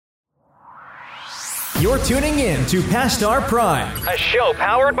You're tuning in to Past Our Prime, a show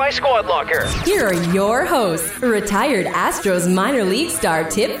powered by Squad Locker. Here are your hosts, retired Astros minor league star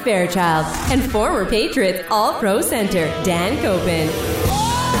Tip Fairchild and former Patriots All-Pro center Dan Copen.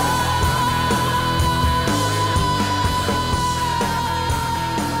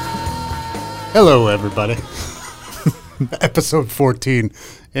 Hello, everybody. Episode 14,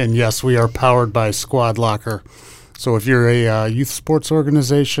 and yes, we are powered by Squad Locker. So if you're a youth sports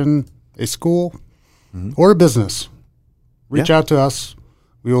organization, a school, or a business, reach out to us.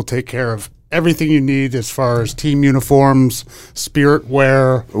 We will take care of everything you need as far as team uniforms, spirit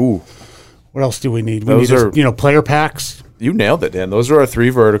wear. Ooh. What else do we need? Those need player packs. You nailed it, Dan. Those are our three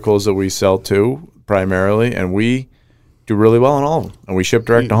verticals that we sell to primarily, and we do really well on all of them. And we ship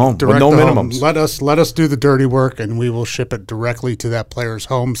direct to home with no minimums. Let us do the dirty work, and we will ship it directly to that player's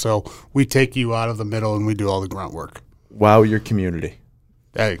home. So we take you out of the middle, and we do all the grunt work. Wow, your community.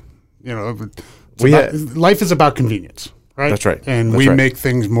 Hey, life is about convenience, right? That's right. And we make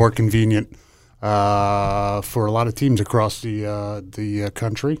things more convenient for a lot of teams across the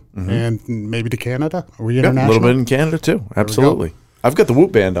country and maybe to Canada. Are we international? A little bit in Canada too. Absolutely. I've got the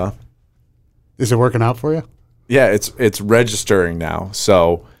Whoop band on. Is it working out for you? Yeah, it's registering now,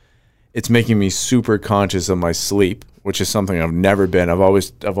 so it's making me super conscious of my sleep, which is something I've never been. I've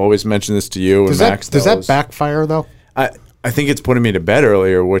always mentioned this to you and Max. Does that backfire though? I think it's putting me to bed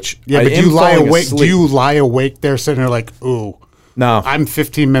earlier, which but do you lie awake? Do you lie awake there, sitting there like, ooh, no, I'm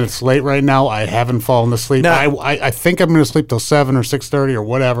 15 minutes late right now. I haven't fallen asleep. No. I think I'm going to sleep till 7 or 6:30 or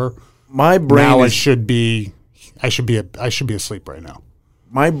whatever. My brain now I should be asleep right now.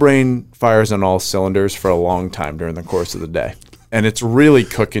 My brain fires on all cylinders for a long time during the course of the day. And it's really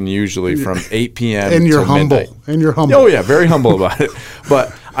cooking usually from 8 p.m. And you're to humble. midnight. And you're humble. Oh, yeah, very humble about it.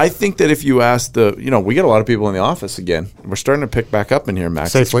 But I think that if you ask we get a lot of people in the office again. We're starting to pick back up in here,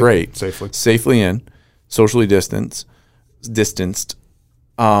 Max. Safely. It's great. Safely in, socially distanced.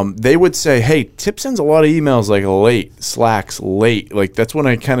 They would say, hey, Tip sends a lot of emails like late, Slacks late. Like that's when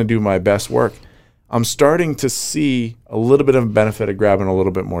I kind of do my best work. I'm starting to see a little bit of a benefit of grabbing a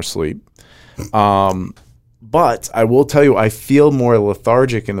little bit more sleep. But I will tell you, I feel more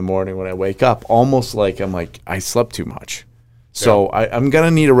lethargic in the morning when I wake up, almost like I slept too much. So I'm going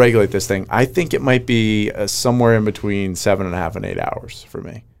to need to regulate this thing. I think it might be somewhere in between 7.5 and 8 hours for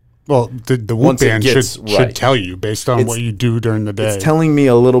me. Well, the Whoop band should tell you based on what you do during the day. It's telling me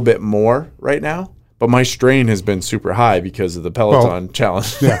a little bit more right now. But my strain has been super high because of the Peloton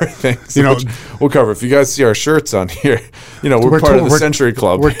challenge and everything. So we'll cover. If you guys see our shirts on here, we're part of the Century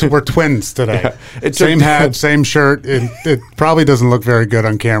Club. We're twins today. Same hat, same shirt. It probably doesn't look very good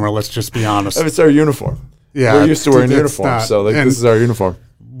on camera. Let's just be honest. It's our uniform. Yeah, we're used to wearing uniforms, so this is our uniform.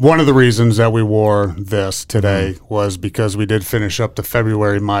 One of the reasons that we wore this today was because we did finish up the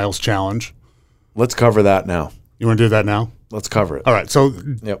February Miles Challenge. Let's cover that now. You want to do that now? Let's cover it. All right. So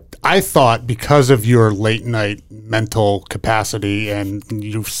I thought because of your late night mental capacity and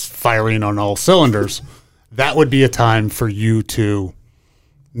you firing on all cylinders, that would be a time for you to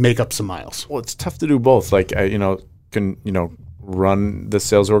make up some miles. Well, it's tough to do both. Like, run the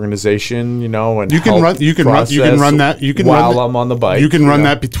sales organization, and you can run that while I'm on the bike. You can run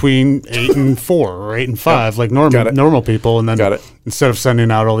that between 8 and 4 or 8 and 5 like normal people, and then instead of sending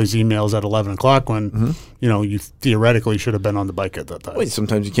out all these emails at 11 o'clock when you theoretically should have been on the bike at that time. Wait,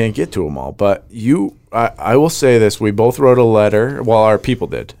 sometimes you can't get to them all, but I will say this: we both wrote a letter. Well, our people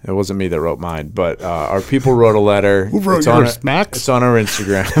did. It wasn't me that wrote mine, but our people wrote a letter. Who wrote yours, Max? It's on our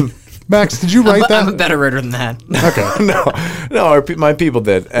Instagram. Max, did you write that? I'm a better writer than that. Okay. No, my people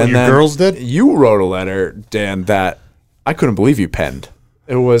did. And your girls did? You wrote a letter, Dan, that I couldn't believe you penned.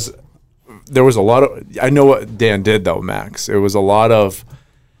 There was a lot of, I know what Dan did though, Max. It was a lot of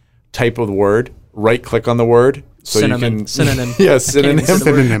type of the word, right click on the word. So synonym. Yeah,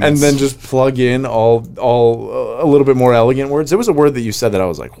 synonym. And then just plug in all a little bit more elegant words. There was a word that you said that I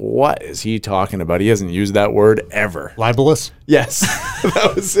was like, what is he talking about? He hasn't used that word ever. Libelous? Yes.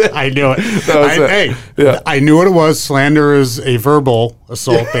 That was it. I knew it. I knew what it was. Slander is a verbal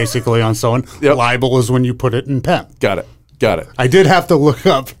assault basically on someone. Yep. Libel is when you put it in pen. Got it. I did have to look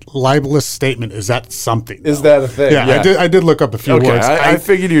up libelous statement. Is that something? Is that a thing? Yeah. I did look up a few words. I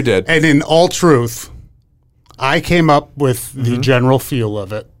figured you did. And in all truth, I came up with the general feel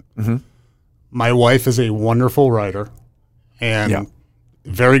of it. Mm-hmm. My wife is a wonderful writer and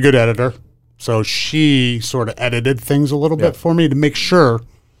very good editor. So she sort of edited things a little bit for me to make sure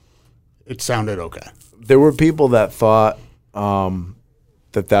it sounded okay. There were people that thought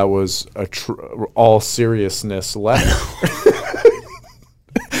that was a all seriousness letter.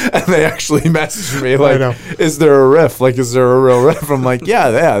 And they actually messaged me like, is there a riff? Like, is there a real riff? I'm like, yeah,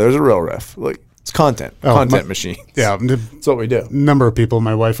 there's a real riff. Like, It's content machine. Yeah, That's what we do. Number of people,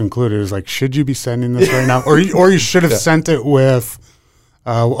 my wife included, is like, should you be sending this right now, or you should have sent it with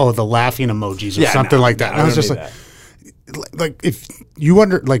the laughing emojis or something like that. And I was just like, if you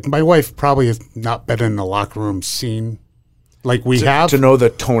my wife probably has not been in the locker room scene like we have to know the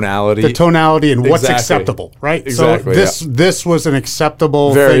tonality and what's acceptable, right? Exactly. So this was an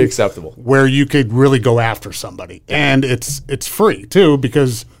acceptable, very acceptable, where you could really go after somebody, and it's free too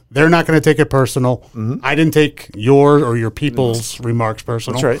because they're not going to take it personal. Mm-hmm. I didn't take your or your people's remarks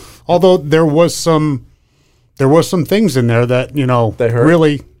personal. That's right. Although there was some things in there that they hurt.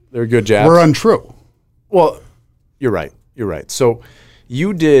 Really they're good jabs. Were untrue. Well, you're right. So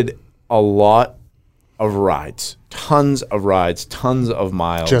you did a lot of rides, tons of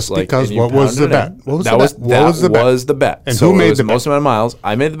miles. Just because what was the bet? That was the bet. And so who made the most amount of miles?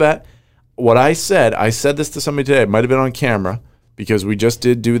 I made the bet. What I said this to somebody today. It might have been on camera because we just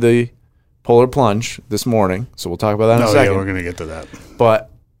did do the polar plunge this morning. So we'll talk about that in a second. Yeah, we're going to get to that. But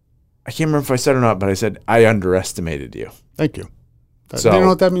I can't remember if I said it or not, but I said I underestimated you. Thank you. So do you know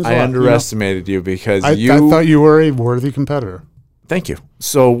what that means? I underestimated you because I thought you were a worthy competitor. Thank you.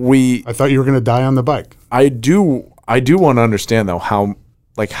 So I thought you were going to die on the bike. I do want to understand though how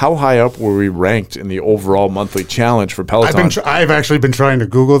high up were we ranked in the overall monthly challenge for Peloton? I've actually been trying to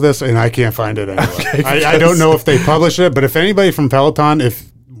Google this and I can't find it anywhere. Okay, I don't know if they publish it, but if anybody from Peloton,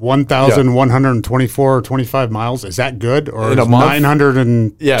 if 1,124 or 25 miles, is that good? Or in a is month?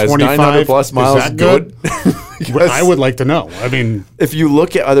 925 is 900 plus miles is that good? I would like to know. I mean, if you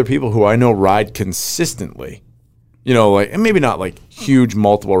look at other people who I know ride consistently, and maybe not like huge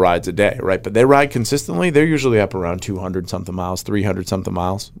multiple rides a day, right? But they ride consistently. They're usually up around 200 something miles, 300 something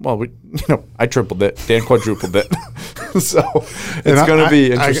miles. Well, I tripled it. Dan quadrupled it. So it's going to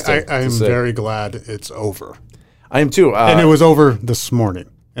be interesting. I am very glad it's over. I am too. And it was over this morning.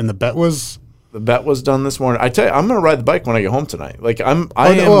 And the bet was done this morning. I tell you, I'm going to ride the bike when I get home tonight. Okay,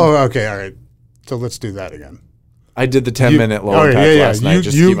 all right. So let's do that again. I did the 10-minute low impact last night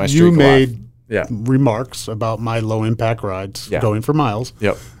just to keep my streak alive. Remarks about my low impact rides going for miles.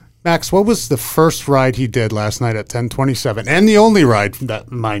 Yep. Max, what was the first ride he did last night at 10:27, and the only ride that,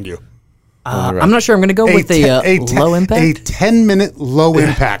 mind you? I'm not sure. I'm going to go with the low impact. A 10-minute low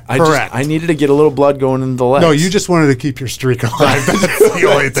impact. Correct. I needed to get a little blood going into the legs. No, you just wanted to keep your streak alive. That's the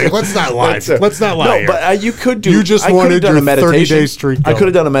only thing. Let's not lie. Let's not lie. No, but you could do. You just wanted your 30-day streak going. I could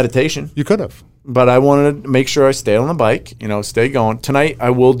have done a meditation. You could have. But I wanted to make sure I stay on the bike. Stay going. Tonight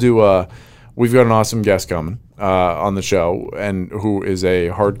I will do. We've got an awesome guest coming on the show, and who is a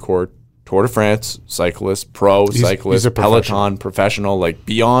hardcore Tour de France cyclist, cyclist, he's a Peloton professional, like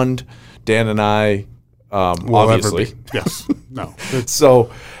beyond Dan and I, obviously. Yes. No. So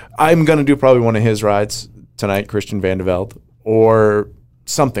I'm going to do probably one of his rides tonight, Christian Van de Velde, or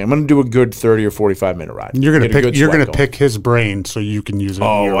something. I'm going to do a good 30 or 45-minute ride. You're going to pick his brain so you can use it.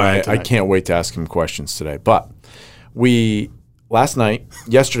 I can't wait to ask him questions today. But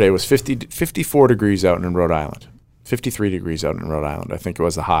yesterday was 54 degrees out in Rhode Island, 53 degrees out in Rhode Island. I think it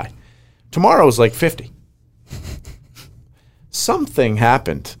was the high. Tomorrow is like 50. Something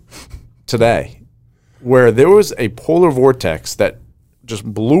happened today where there was a polar vortex that just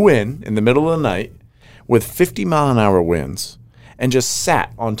blew in the middle of the night with 50-mile-an-hour winds and just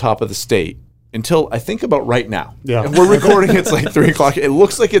sat on top of the state until I think about right now. Yeah. And we're recording, it's like 3 o'clock. It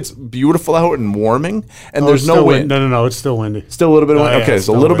looks like it's beautiful out and warming, and there's no wind. No, it's still windy. Still a little bit of wind? Okay, there's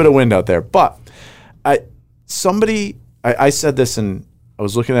a little bit of wind out there. But I said this, and I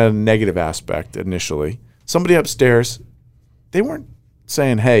was looking at a negative aspect initially. Somebody upstairs, they weren't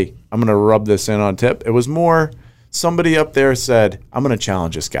saying, hey, I'm going to rub this in on Tip. It was more somebody up there said, I'm going to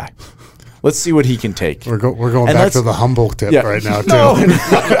challenge this guy. Let's see what he can take. We're going back to the humble Tip right now, too. No,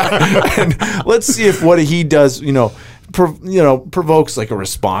 and let's see if what he does, provokes like a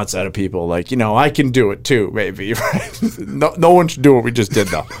response out of people. Like, I can do it too, maybe. Right? No one should do what we just did,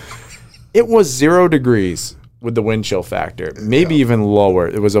 though. It was 0 degrees with the wind chill factor, maybe even lower.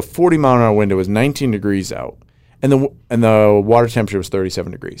 It was a 40-mile-an-hour wind. It was 19 degrees out, and the water temperature was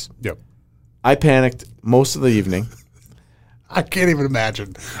 37 degrees. Yep. I panicked most of the evening. I can't even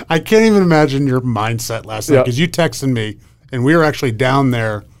imagine your mindset last night, because you texted me, and we were actually down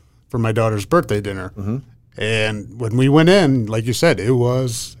there for my daughter's birthday dinner. Mm-hmm. And when we went in, like you said, it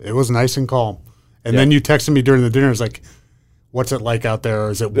was nice and calm. And then you texted me during the dinner. It's like, what's it like out there?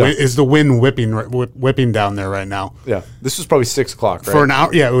 Is the wind whipping down there right now? Yeah, this was probably 6 o'clock, right? For an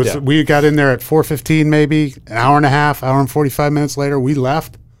hour. Yeah, it was. Yeah. We got in there at 4:15, maybe an hour and a half, hour and 45 minutes later. We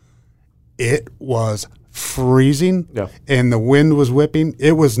left. It was freezing, and the wind was whipping.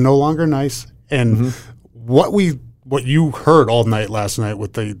 It was no longer nice. And what you heard all night last night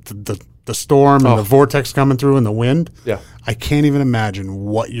with the the storm and the vortex coming through and the wind. Yeah. I can't even imagine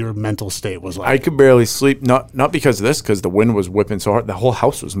what your mental state was like. I could barely sleep, not because of this, because the wind was whipping so hard. The whole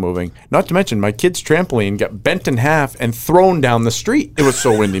house was moving. Not to mention, my kid's trampoline got bent in half and thrown down the street. It was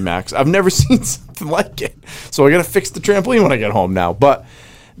so windy, Max. I've never seen something like it. So I got to fix the trampoline when I get home now. But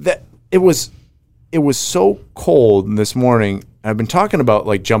it was so cold this morning. I've been talking about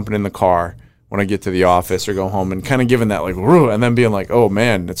like jumping in the car when I get to the office or go home and kind of giving that like, and then being like, oh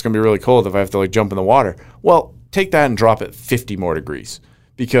man, it's going to be really cold if I have to like jump in the water. Well, take that and drop it 50 more degrees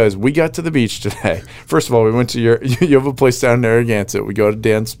because we got to the beach today. First of all, we went to you have a place down in Narragansett. We go to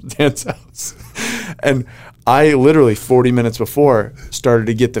Dan's house. And I literally 40 minutes before started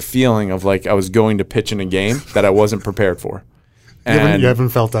to get the feeling of like I was going to pitch in a game that I wasn't prepared for. And you haven't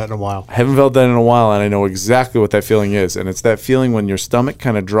felt that in a while. I haven't felt that in a while, and I know exactly what that feeling is. And it's that feeling when your stomach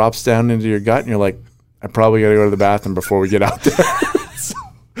kind of drops down into your gut, and you're like, I probably got to go to the bathroom before we get out there.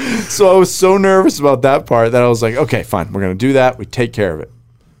 So I was so nervous about that part that I was like, okay, fine, we're going to do that. We take care of it.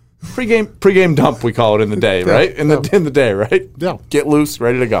 Pre-game dump, we call it in the day, right? In the day, right? Yeah. Get loose,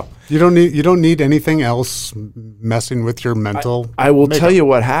 ready to go. You don't need anything else messing with your mental. I will tell you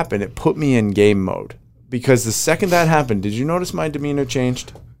what happened. It put me in game mode. Because the second that happened, did you notice my demeanor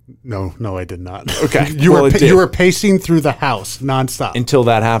changed? No, I did not. Okay. You were pacing through the house nonstop. Until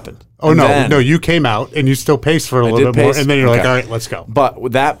that happened. Oh, no, you came out and you still paced for a little bit more, and then you're like, all right, let's go.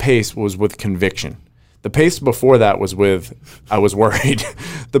 But that pace was with conviction. The pace before that was I was worried.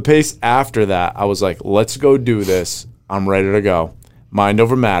 The pace after that, I was like, let's go do this. I'm ready to go. Mind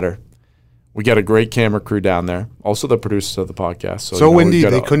over matter. We got a great camera crew down there. Also the producers of the podcast. So windy,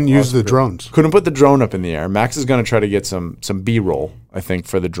 they couldn't use the drones. Couldn't put the drone up in the air. Max is going to try to get some B-roll, I think,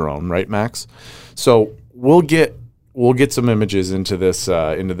 for the drone, right, Max? So we'll get some images into this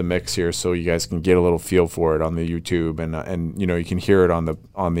into the mix here, so you guys can get a little feel for it on the YouTube, and you know you can hear it on the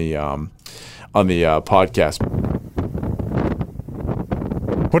podcast.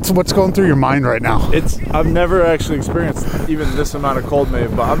 What's going through your mind right now? I've never actually experienced even this amount of cold,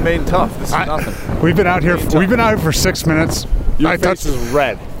 but I'm made tough. This is nothing. We've been out here for 6 minutes. Your face is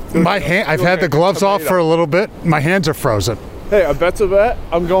red. My hand. I've had the gloves off for a little bit. My hands are frozen. Hey, a bet's a bet.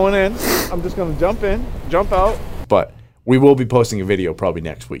 I'm going in. I'm just going to jump in, jump out. But we will be posting a video probably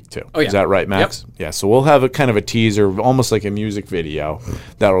next week too. Oh, yeah. Is that right, Max? Yep. Yeah. So we'll have a kind of a teaser, almost like a music video,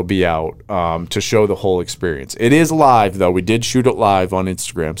 that'll be out to show the whole experience. It is live though. We did shoot it live on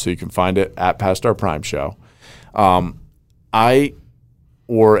Instagram, so you can find it at Past Our Prime Show. I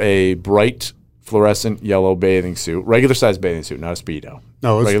wore a bright fluorescent yellow bathing suit, regular size bathing suit, not a Speedo.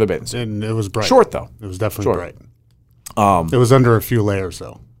 No, it was regular bathing suit. And it was bright. Short though. It was definitely Short. bright. It was under a few layers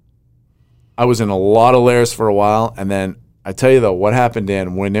though. I was in a lot of layers for a while, and then I tell you though, what happened,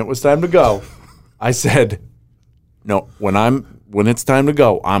 Dan, when it was time to go, I said, no, when it's time to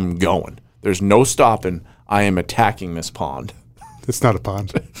go, I'm going. There's no stopping. I am attacking this pond. It's not a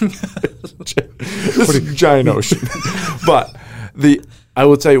pond. This is a giant ocean. But I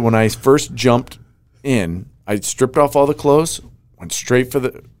will tell you, when I first jumped in, I stripped off all the clothes, went straight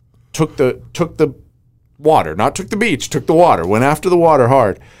for took the water, not took the beach, took the water, went after the water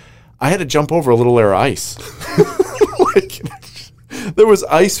hard. I had to jump over a little layer of ice. There was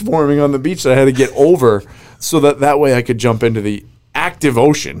ice forming on the beach that I had to get over so that way I could jump into the active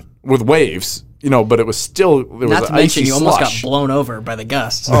ocean with waves. But it was still, there was not to mention you slush. almost got blown over by the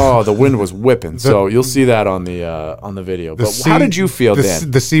gusts. Oh, the wind was whipping. So you'll see that on the video. But how did you feel, Dan?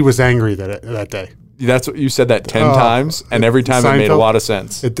 The sea was angry that day. That's what you said that 10 times, and every time it made a lot of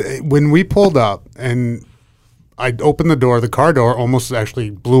sense. When we pulled up and I opened the door, the car door almost actually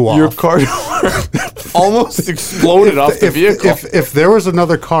blew off. Your car door almost exploded off the vehicle. If there was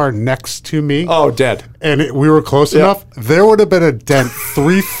another car next to me, dead, and we were close enough, there would have been a dent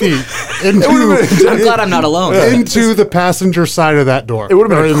 3 feet into. I'm glad I'm not alone. Into the passenger side of that door. It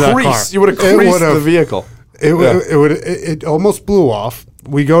would have been a crease. You would have creased the vehicle. It almost blew off.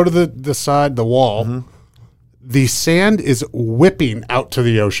 We go to the side, the wall. Mm-hmm. The sand is whipping out to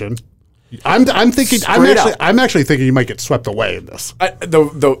the ocean. I'm thinking. I'm actually thinking you might get swept away in this. It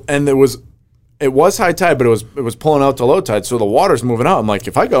was high tide, but it was pulling out to low tide, so the water's moving out. I'm like,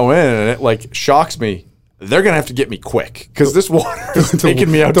 if I go in and it like shocks me, they're gonna have to get me quick because this water is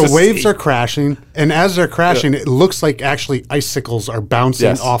taking me out. The waves are crashing, and as they're crashing, it looks like actually icicles are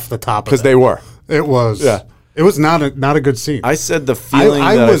bouncing off the top. Because they were. It was. Yeah. It was not a good scene. I said the feeling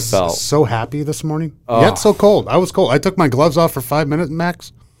I that was I felt. so happy this morning. Yet so cold. I was cold. I took my gloves off for 5 minutes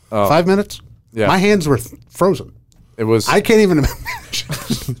max. 5 minutes. Yeah. My hands were frozen. It was. I can't even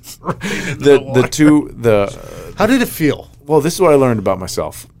imagine. How did it feel? Well, this is what I learned about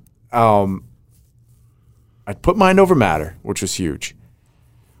myself. I put mind over matter, which was huge.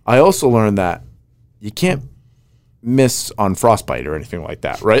 I also learned that you can't miss on frostbite or anything like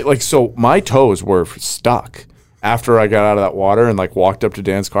that, right? Like, so my toes were stuck after I got out of that water and like walked up to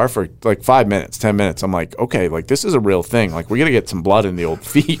Dan's car for like 5 minutes, 10 minutes. I'm like, okay, like this is a real thing. Like we got to get some blood in the old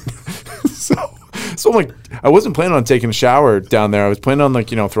feet. So I'm like, I wasn't planning on taking a shower down there. I was planning on like,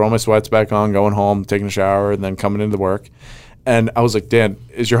 throwing my sweats back on, going home, taking a shower, and then coming into work. And I was like, Dan,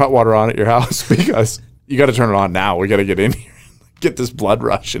 is your hot water on at your house? Because you got to turn it on now. We got to get in here, get this blood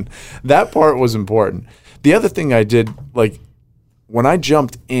rushing. That part was important. The other thing I did, like when I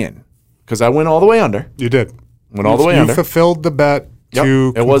jumped in, because I went all the way under. You did. Went all the way under. You fulfilled the bet.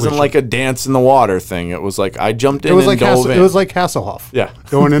 Yep. It wasn't like a dance in the water thing. It was like I jumped in and dove in. It was like Hasselhoff. Yeah.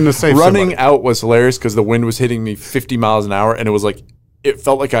 Going in to save Running somebody. out was hilarious because the wind was hitting me 50 miles an hour, and it was like it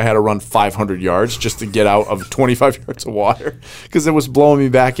felt like I had to run 500 yards just to get out of 25 yards of water because it was blowing me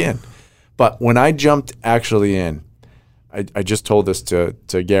back in. But when I jumped actually in, I just told this to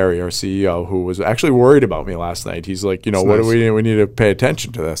Gary, our CEO, who was actually worried about me last night. He's like, what do we need to pay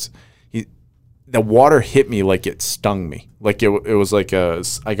attention to this. The water hit me like it stung me. Like it was like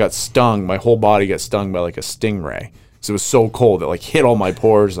I got stung. My whole body got stung by like a stingray. So it was so cold. It like hit all my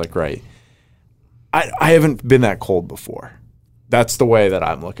pores. Like, right. I haven't been that cold before. That's the way that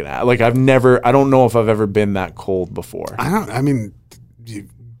I'm looking at it. Like I don't know if I've ever been that cold before.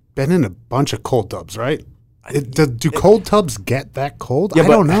 You've been in a bunch of cold tubs, right? Do cold tubs get that cold? Yeah, I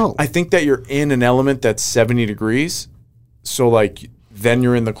don't know. I think that you're in an element that's 70 degrees. So like then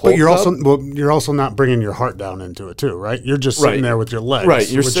you're in the cold But you're also not bringing your heart down into it too, right? You're just sitting there with your legs. Right.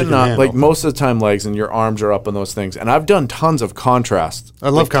 You're sitting on like most of the time legs and your arms are up on those things. And I've done tons of contrast. I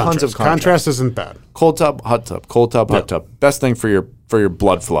love contrast. Tons of contrast isn't bad. Cold tub, hot tub, cold tub, hot tub. Best thing for your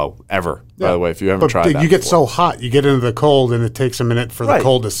blood flow ever, by the way, if you haven't tried that. You get so hot, you get into the cold and it takes a minute for the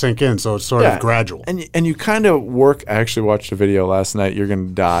cold to sink in, so it's sort of gradual. And you kind of work. I actually watched a video last night. You're going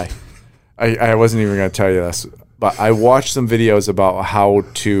to die. I wasn't even going to tell you this. But I watched some videos about how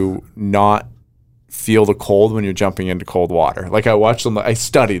to not feel the cold when you're jumping into cold water. Like I watched them. I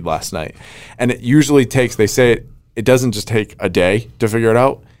studied last night. And it usually takes, they say it doesn't just take a day to figure it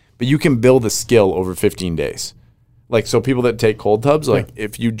out, but you can build a skill over 15 days. Like, so people that take cold tubs, like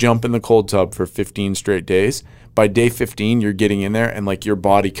if you jump in the cold tub for 15 straight days, by day 15, you're getting in there and like your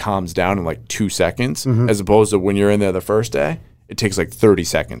body calms down in like 2 seconds, as opposed to when you're in there the first day. It takes like 30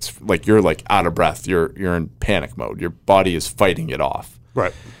 seconds. Like you're like out of breath. You're in panic mode. Your body is fighting it off.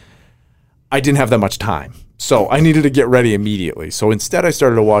 Right. I didn't have that much time. So I needed to get ready immediately. So instead I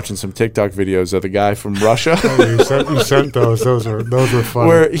started watching some TikTok videos of the guy from Russia. You sent those. Those were fun.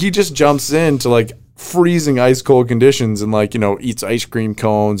 Where he just jumps into like freezing ice cold conditions and like, eats ice cream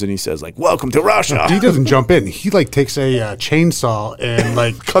cones and he says like, welcome to Russia. He doesn't jump in. He like takes a chainsaw and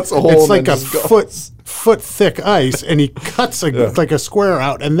like cuts a hole. It's like a foot thick ice and he cuts like a square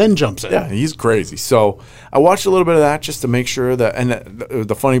out and then jumps in. Yeah, he's crazy. So I watched a little bit of that just to make sure that, and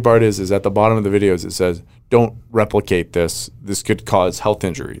the funny part is at the bottom of the videos it says, don't replicate this. This could cause health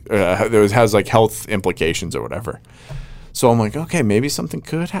injury. It has like health implications or whatever. So I'm like, okay, maybe something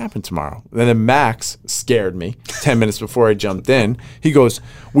could happen tomorrow. And then Max scared me 10 minutes before I jumped in. He goes,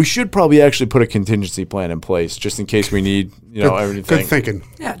 we should probably actually put a contingency plan in place just in case we need, everything. Good thinking.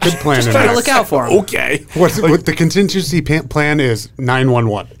 Yeah, good plan. Just try to look out for him. Okay. What the contingency plan is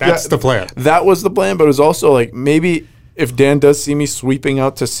 911. That's the plan. That was the plan, but it was also like maybe if Dan does see me sweeping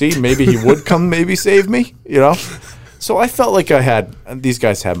out to sea, maybe he would come maybe save me, So I felt like these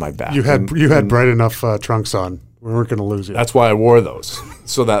guys had my back. You had bright enough trunks on. We weren't going to lose you. That's why I wore those,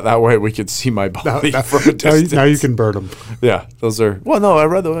 so that way we could see my body from a distance. Now you can burn them. Yeah, those are. Well, no,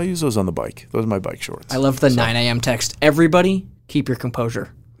 I use those on the bike. Those are my bike shorts. I love the 9 a.m. text. Everybody, keep your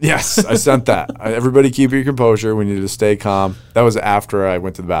composure. Yes, I sent that. Everybody keep your composure. We need to stay calm. That was after I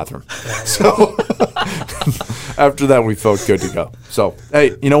went to the bathroom. So after that, we felt good to go. So,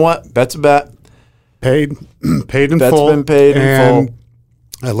 hey, you know what? Bet's a bet. Paid in full. Bet's been paid in full.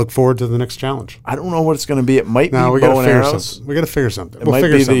 I look forward to the next challenge. I don't know what it's going to be. It might be bow and arrows. We got to figure something. It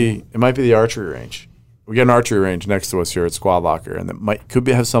might be the archery range. We got an archery range next to us here at Squad Locker, and that could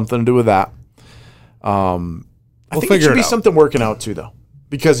have something to do with that. I think it should be something working out too, though,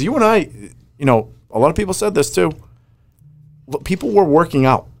 because you and I, a lot of people said this too. People were working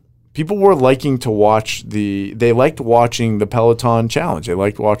out. People were liking to watch they liked watching the Peloton challenge. They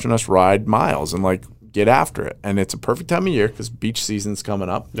liked watching us ride miles and get after it. And it's a perfect time of year because beach season's coming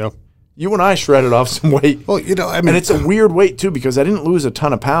up. Yep. You and I shredded off some weight. Well, and it's a weird weight too because I didn't lose a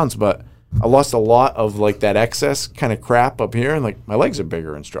ton of pounds, but I lost a lot of that excess kind of crap up here, and my legs are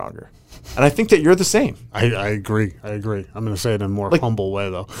bigger and stronger. And I think that you're the same. I agree. I'm going to say it in a more humble way,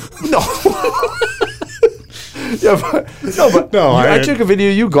 though. No. I took a video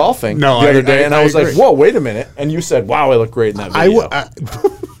of you golfing the other day, and I was like, "Whoa, wait a minute!" And you said, "Wow, I look great in that video."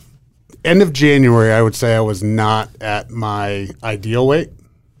 End of January, I would say I was not at my ideal weight,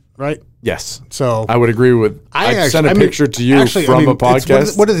 right? Yes. So I would agree with. I sent a picture to you from a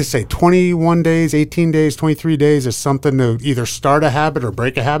podcast. What do they say? 21 days, 18 days, 23 days is something to either start a habit or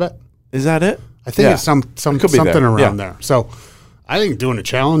break a habit. Is that it? I think it's something around there. So I think doing a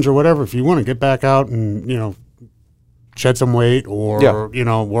challenge or whatever, if you want to get back out and, shed some weight or,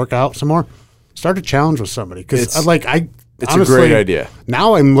 work out some more, start a challenge with somebody. Because it's honestly, a great idea.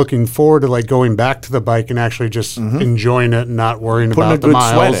 Now I'm looking forward to going back to the bike and actually just enjoying it and not worrying about the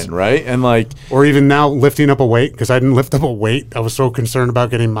miles. Putting a good sweat in, right? And or even now lifting up a weight, because I didn't lift up a weight. I was so concerned about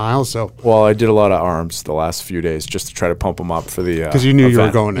getting miles. So I did a lot of arms the last few days just to try to pump them up for the because you knew event. You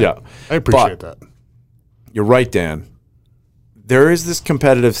were going in. Yeah, I appreciate that. You're right, Dan. There is this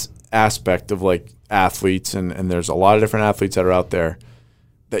competitive aspect of athletes, and there's a lot of different athletes that are out there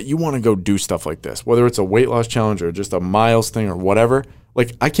that you want to go do stuff like this, whether it's a weight loss challenge or just a miles thing or whatever.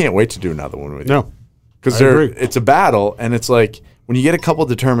 I can't wait to do another one with you. No, because it's a battle, and it's when you get a couple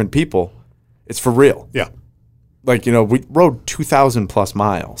determined people, it's for real. Yeah, we rode 2,000 plus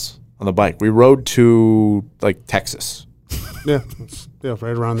miles on the bike. We rode to Texas. Yeah, right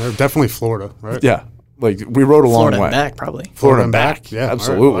around there. Definitely Florida, right? Yeah, we rode a long way. Florida and back, probably. Florida and back. Yeah,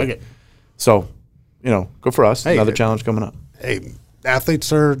 absolutely. Right, I like it. So, good for us. Another challenge coming up. Hey,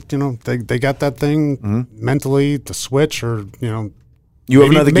 athletes are, they got that thing mentally to switch or, you have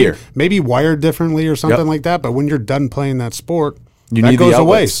another gear. Maybe wired differently or something like that. But when you're done playing that sport, that need goes the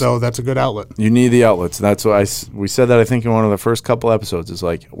away. So that's a good outlet. You need the outlets. That's why we said that, I think, in one of the first couple episodes. Is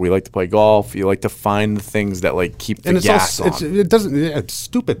we like to play golf. You like to find the things that keep the gas on. It's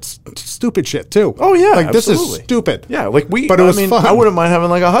stupid shit too. Oh yeah, this is stupid. Yeah, but it was fun. I wouldn't mind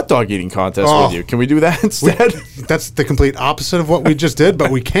having a hot dog eating contest with you. Can we do that instead? That's the complete opposite of what we just did,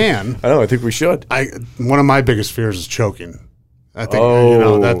 but we can. I know. I think we should. One of my biggest fears is choking. I think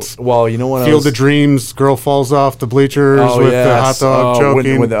that's you know what? Field of Dreams. Girl falls off the bleachers with the hot dog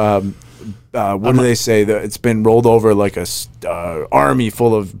choking. What do they say? It's been rolled over like a army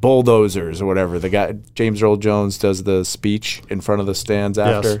full of bulldozers or whatever. The guy James Earl Jones does the speech in front of the stands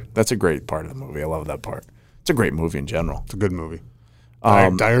after. Yes. That's a great part of the movie. I love that part. It's a great movie in general. It's a good movie.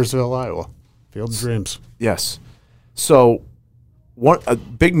 Dyersville, Iowa. Field of Dreams. Yes. So.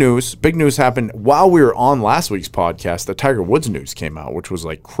 Big news happened while we were on last week's podcast. The Tiger Woods news came out, which was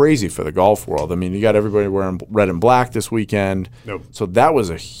crazy for the golf world. I mean, you got everybody wearing red and black this weekend. Nope. So that was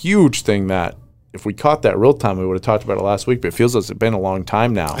a huge thing that if we caught that real time, we would have talked about it last week, but it feels like it's been a long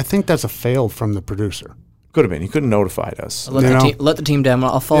time now. I think that's a fail from the producer. Could have been. He couldn't have notified us. Let the team down.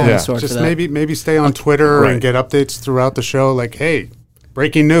 I'll follow the sword just for that. Maybe stay on Twitter and get updates throughout the show hey,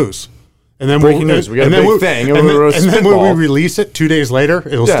 breaking news. And then breaking news. We got a big thing. And then when we release it 2 days later,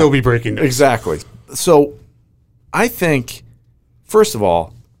 it'll still be breaking news. Exactly. So I think, first of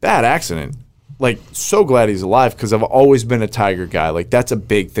all, bad accident. So glad he's alive because I've always been a Tiger guy. That's a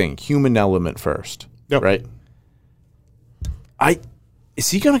big thing. Human element first. Yep. Right? Is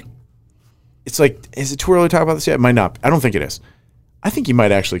he going to – is it too early to talk about this yet? It might not. I don't think it is. I think he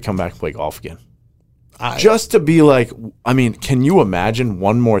might actually come back and play golf again. Just to be can you imagine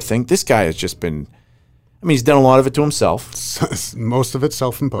one more thing? This guy has just been, he's done a lot of it to himself. Most of it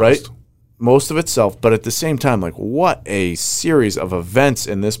self-imposed. Right? Most of it self. But at the same time, what a series of events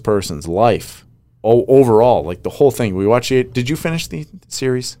in this person's life. Overall, the whole thing. We watched it. Did you finish the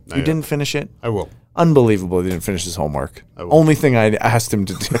series? You didn't finish it? I will. Unbelievable he didn't finish his homework. Only thing I asked him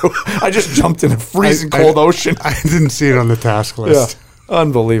to do. I just jumped in a freezing cold ocean. I didn't see it on the task list. Yeah.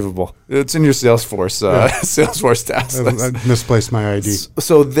 Unbelievable! It's in your Salesforce Salesforce task. I misplaced my ID.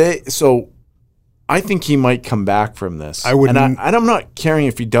 So I think he might come back from this. I wouldn't, and I'm not caring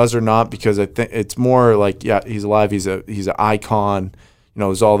if he does or not because I think it's more he's alive. He's an icon.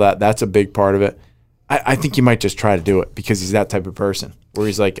 There's all that. That's a big part of it. I think he might just try to do it because he's that type of person where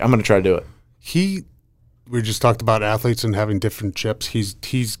he's I'm going to try to do it. We just talked about athletes and having different chips. He's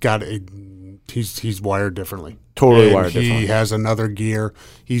wired differently. Totally wired differently. He has another gear.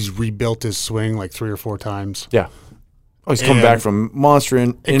 He's rebuilt his swing 3 or 4 times. Yeah. Oh, he's come back from monster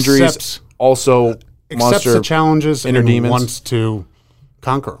injuries. Accepts monster the challenges inner demons. Wants to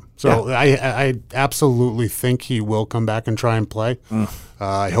conquer them. So I absolutely think he will come back and try and play.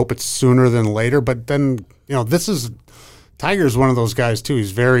 I hope it's sooner than later. But then, Tiger's one of those guys, too.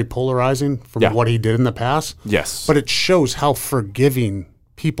 He's very polarizing from what he did in the past. Yes. But it shows how forgiving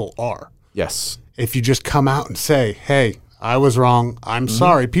people are. Yes. If you just come out and say, hey, I was wrong, I'm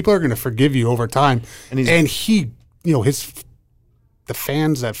sorry, people are going to forgive you over time. And he, the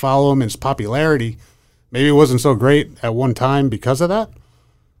fans that follow him, his popularity Maybe it wasn't so great at one time because of that,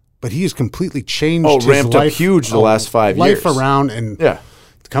 but he has completely changed his ramped life, up huge the last 5 years. Life around, and Yeah.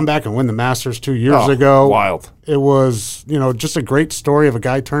 to come back and win the Masters 2 years ago. Wild. It was, just a great story of a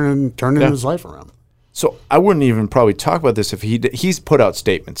guy turning his life around. So I wouldn't even probably talk about this if he's put out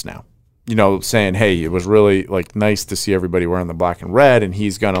statements now, saying, hey, it was really like nice to see everybody wearing the black and red, and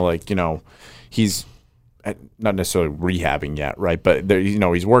he's gonna he's not necessarily rehabbing yet, right? But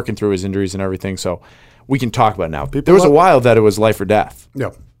he's working through his injuries and everything, so we can talk about it now. There was a while that it was life or death. Yeah.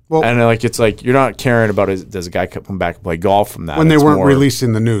 Well, and it's like you're not caring about does a guy come back and play golf from that when they weren't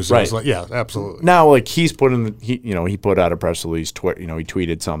releasing the news, right? It was like, yeah, absolutely. Now, he's put in he put out a press release, he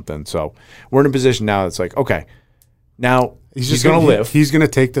tweeted something. So we're in a position now that's like, okay, now he's going to live. He's going to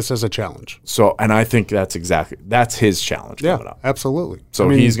take this as a challenge. So, and I think that's his challenge coming up. Absolutely. So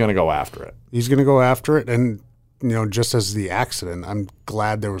he's going to go after it. He's going to go after it, and just as the accident, I'm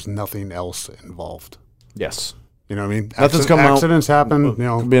glad there was nothing else involved. Yes. You know what I mean? Nothing's come out. Accidents happen.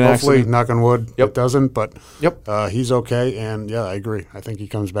 Hopefully, accident. knock on wood, it doesn't. But Yep. He's okay, and I agree. I think he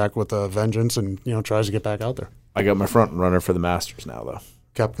comes back with a vengeance and tries to get back out there. I got my front runner for the Masters now, though.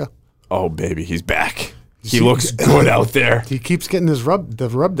 Koepka. Oh baby, he's back. He looks good out there. He keeps getting the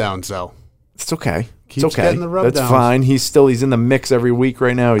rub downs though. It's okay. Keeps it's okay. getting the rub That's downs. Fine. He's in the mix every week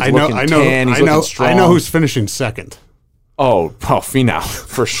right now. He's looking tan. He's looking strong. I know who's finishing second. Oh, Finau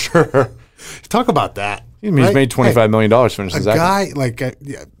for sure. Talk about that. He's made $25 million finishing second. A guy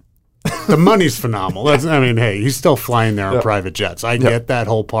the money's phenomenal. He's still flying there on private jets. I get that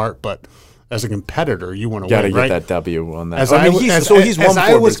whole part, but as a competitor, you want to win, right? Gotta get that W on that. As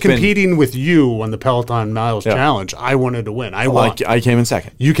I was competing with you on the Peloton Miles Challenge, I wanted to win. I came in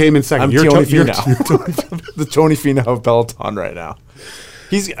second. You came in second. You're Tony Finau. The Tony Finau of Peloton right now.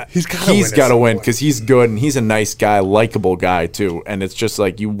 He's got to win because he's good and he's a nice guy, likable guy too. And it's just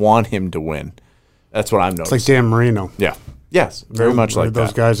like you want him to win. That's what I'm noticing. It's like Dan Marino. Yeah. Yes. Very much like those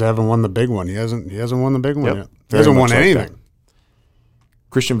that. guys haven't won the big one. He hasn't won the big one yet. He hasn't won anything.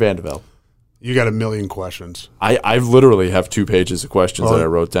 Christian Vande Velde. You got a million questions. I literally have 2 pages of questions that I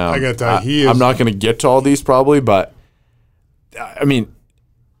wrote down. I got that. I'm not going to get to all these probably, but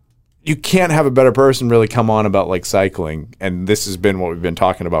you can't have a better person really come on about cycling, and this has been what we've been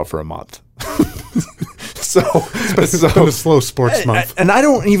talking about for a month. It's been a slow sports month. And I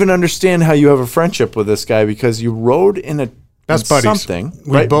don't even understand how you have a friendship with this guy because you rode in a Best buddies. Something,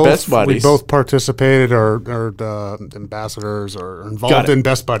 right? Best buddies. We both participated or ambassadors or involved in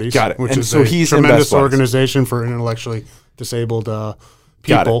Best Buddies, which is a tremendous organization for intellectually disabled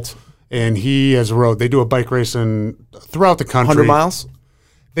people. And he has rode. They do a bike race throughout the country. 100 miles?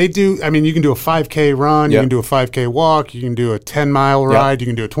 They do. You can do a 5K run. You can do a 5K walk. You can do a 10-mile ride. You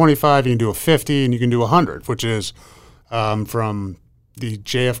can do a 25. You can do a 50. And you can do a 100, which is from the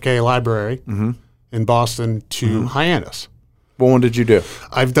JFK Library in Boston to Hyannis. What one did you do?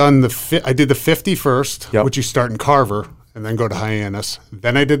 I've done I did the 50 first, which you start in Carver and then go to Hyannis.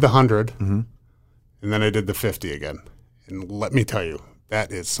 Then I did the 100, and then I did the 50 again. And let me tell you,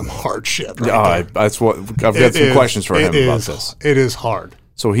 that is some hard shit. Right there. That's what I've got some questions for him about this. It is hard.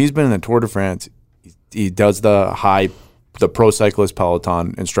 So he's been in the Tour de France. He does the pro cyclist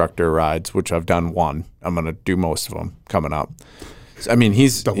Peloton instructor rides, which I've done one. I'm going to do most of them coming up.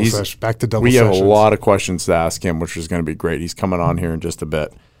 He's back to double. We have a lot of questions to ask him, which is going to be great. He's coming on here in just a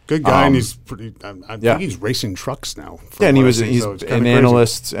bit. Good guy, and he's pretty. I think he's racing trucks now. And he's an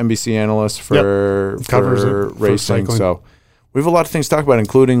analyst, NBC analyst for racing. So we have a lot of things to talk about,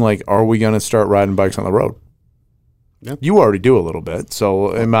 including are we going to start riding bikes on the road? Yep. You already do a little bit.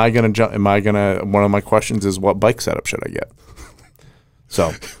 So am I going to? One of my questions is, what bike setup should I get?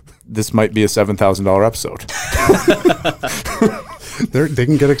 So this might be a $7,000 episode. They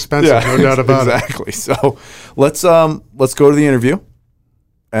can get expensive, no doubt about it. Exactly. So let's go to the interview,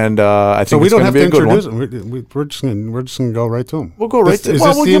 and I think we don't have to introduce him. We're just gonna go right to him. We'll go right to him.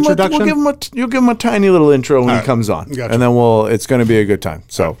 We'll give introduction. You'll give him a tiny little intro when he comes on, and then it's going to be a good time.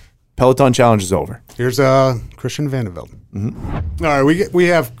 So Peloton Challenge is over. Here's Christian Vande Velde. All right, we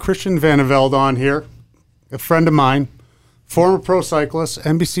have Christian Vande Velde on here, a friend of mine. Former pro cyclist,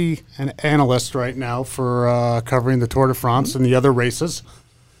 NBC analyst right now for covering the Tour de France and the other races,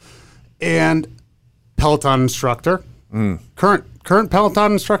 and Peloton instructor. Current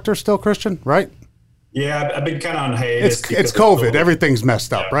Peloton instructor still, Christian, right? Yeah, I've been kind of on hiatus. It's COVID. Everything's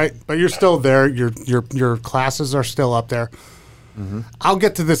messed up, right? But you're still there. Your classes are still up there. I'll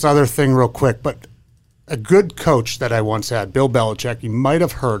get to this other thing real quick, but a good coach that I once had, Bill Belichick, you might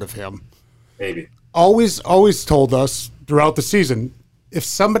have heard of him. Maybe. Always told us throughout the season, if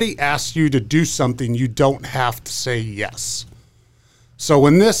somebody asks you to do something, you don't have to say yes. So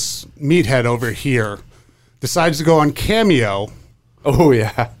when this meathead over here decides to go on Cameo. Oh,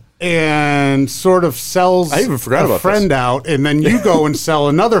 yeah. And sort of sells I even forgot about friend out, and then you go and sell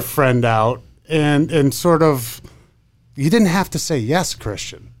another friend out, and sort of, you didn't have to say yes,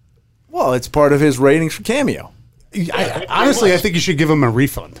 Christian. Well, it's part of his ratings for Cameo. Honestly, I think you should give him a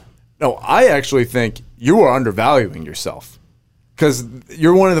refund. No, I actually think you are undervaluing yourself because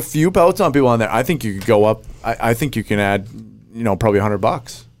you're one of the few Peloton people on there. I think you could go up. I think you can add, probably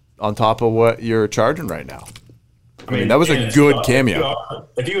 $100 on top of what you're charging right now. I mean, that was a good Cameo.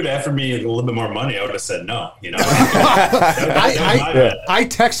 If you would have offered me a little bit more money, I would have said no. I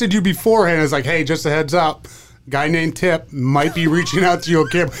texted you beforehand. I was like, hey, just a heads up. Guy named Tip might be reaching out to you.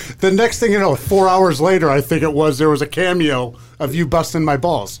 The next thing you know, 4 hours later, I think there was a cameo of you busting my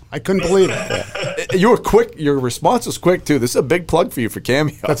balls. I couldn't believe it. You were quick. Your response was quick, too. This is a big plug for you for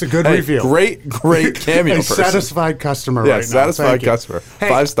Cameo. That's a good review. Great Cameo person. Satisfied customer right now. Satisfied customer. Hey,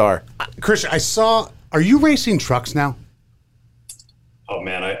 5-star. Christian, are you racing trucks now? Oh,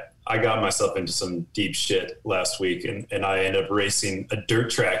 man, I got myself into some deep shit last week, and I ended up racing a dirt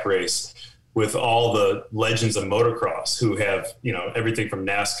track race with all the legends of motocross who have, everything from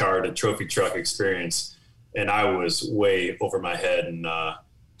NASCAR to trophy truck experience. And I was way over my head. And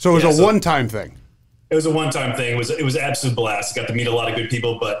so it was a one-time thing. It was a one-time thing. It was an absolute blast. Got to meet a lot of good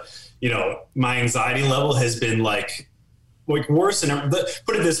people, but my anxiety level has been like worse than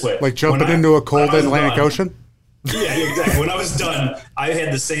put it this way. Like jumping into a cold Atlantic Ocean? Yeah, exactly. When I was done, I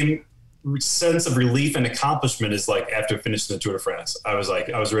had the same sense of relief and accomplishment is like after finishing the Tour de France. I was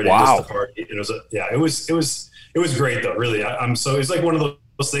ready just to party. It was great though. Really, it's like one of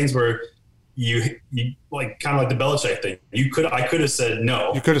those things where you like kind of like the Belichick thing. I could have said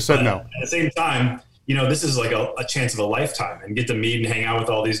no. You could have said no. At the same time, this is like a chance of a lifetime and get to meet and hang out with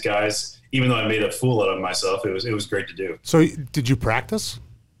all these guys. Even though I made a fool out of myself, it was great to do. So did you practice?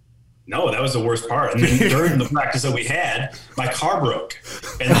 No, that was the worst part. And then during the practice that we had, my car broke,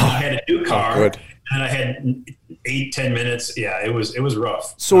 and then I had a new car, and I had 8-10 minutes. Yeah, it was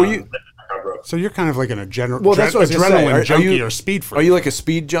rough. So So you're kind of like an adrenaline junkie or speed freak. Are you like a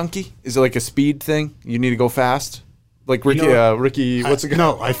speed junkie? Is it like a speed thing? You need to go fast, like Ricky. Ricky, what's it?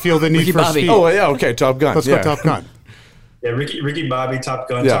 No, I feel the need Ricky for Bobby. speed. Oh yeah, okay, Top Gun. Let's go Top Gun. Yeah, Ricky Bobby, Top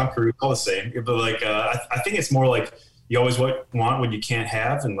Gun, Tom Cruise, all the same. But I think it's more like you always want what you can't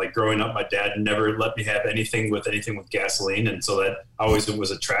have. And like growing up, my dad never let me have anything with gasoline, and so that I always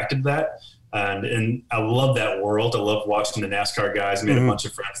was attracted to that. And I love that world. I love watching the NASCAR guys. I made a bunch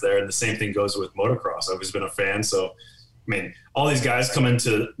of friends there, and the same thing goes with motocross. I've always been a fan. So, I mean, all these guys come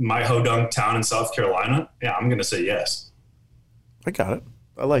into my hodunk town in South Carolina. Yeah, I'm going to say yes. I got it.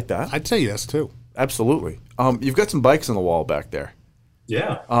 I like that. I'd say yes too. Absolutely. You've got some bikes on the wall back there.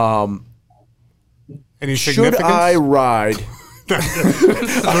 Yeah. Any should I ride?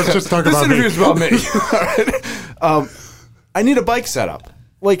 Let's just talk about this interview's about me. I need a bike setup.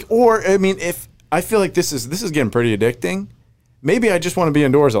 If I feel like this is getting pretty addicting, maybe I just want to be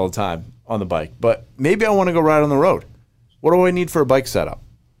indoors all the time on the bike, but maybe I want to go ride on the road. What do I need for a bike setup?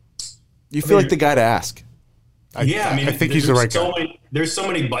 You feel like the guy to ask. I think he's the right guy. There's so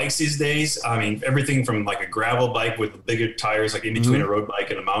many bikes these days. I mean, everything from like a gravel bike with bigger tires, like in between a road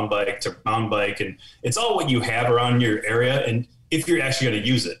bike and a mountain bike, to mountain bike, and it's all what you have around your area. And if you're actually going to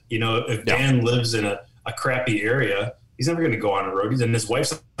use it, if Dan lives in a crappy area, he's never going to go on a road, and his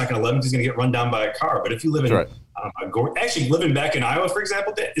wife's not going to let him. He's going to get run down by a car. But if you live in, actually living back in Iowa, for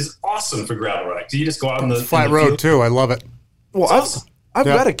example, that is awesome for gravel rides. You just go out on the flat road too. I love it. Well, I've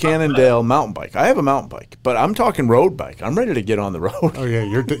got a Cannondale mountain bike. I have a mountain bike, but I'm talking road bike. I'm ready to get on the road. Oh yeah,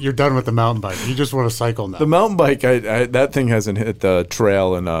 you're done with the mountain bike. You just want to cycle now. The mountain bike, that thing hasn't hit the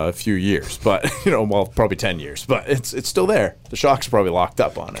trail in a few years, but probably 10 years. But it's still there. The shock's probably locked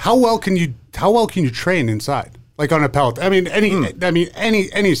up on it. How well can you train inside? Like on a Peloton? I mean,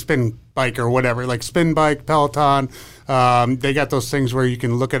 any spin bike or whatever, like spin bike, Peloton. They got those things where you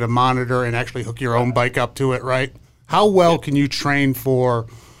can look at a monitor and actually hook your own bike up to it, right? How well can you train for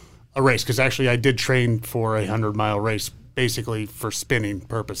a race? Because actually, I did train for a 100-mile race, basically for spinning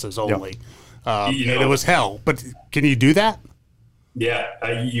purposes only. And it was hell. But can you do that? Yeah,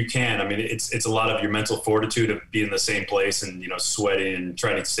 you can. I mean, it's a lot of your mental fortitude of being in the same place and sweating and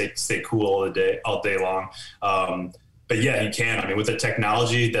trying to stay cool all day long. But yeah, you can. I mean, with the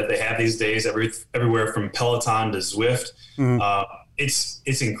technology that they have these days, everywhere from Peloton to Zwift.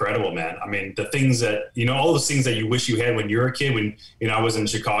 It's incredible, man. I mean, the things that, all those things that you wish you had when you were a kid, when, I was in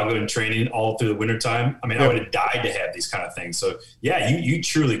Chicago and training all through the wintertime. I mean, I would have died to have these kind of things. So yeah, you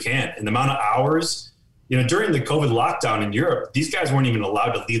truly can. And the amount of hours, during the COVID lockdown in Europe, these guys weren't even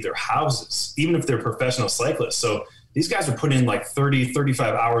allowed to leave their houses, even if they're professional cyclists. So these guys were putting in like 30,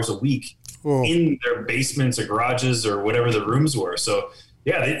 35 hours a week in their basements or garages or whatever the rooms were. So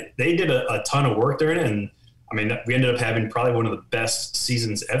yeah, they did a ton of work there. And I mean, we ended up having probably one of the best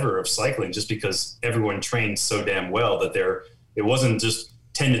seasons ever of cycling, just because everyone trained so damn well that it wasn't just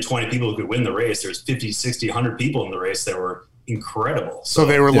 10 to 20 people who could win the race. There's 50, 60, 100 people in the race that were incredible. So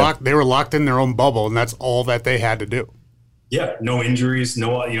they were locked in their own bubble, and that's all that they had to do. Yeah, no injuries,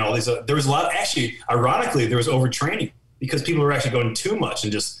 no, all these. There was a lot. Actually, ironically, there was overtraining because people were actually going too much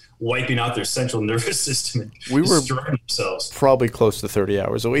and just wiping out their central nervous system and destroying themselves. Probably close to 30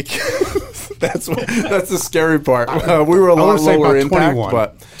 hours a week. That's the scary part. We were a lot lower impact,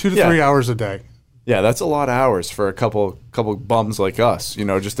 but 2 to 3 hours a day. Yeah, that's a lot of hours for a couple bums like us,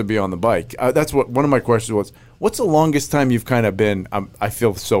 just to be on the bike. That's what one of my questions was. What's the longest time you've kind of been? I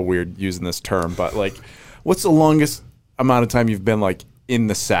feel so weird using this term, but like, what's the longest amount of time you've been like in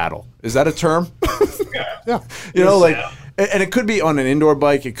the saddle? Is that a term? Yeah. And it could be on an indoor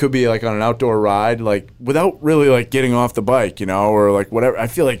bike. It could be like on an outdoor ride, like without really like getting off the bike, or like whatever. I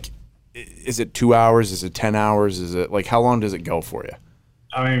feel like, is it 2 hours? Is it 10 hours? Is it like, how long does it go for you?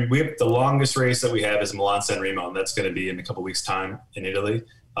 I mean, the longest race that we have is Milan San Remo, and that's going to be in a couple weeks' time in Italy.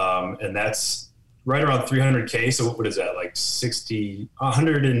 And that's right around 300K. So what is that? Like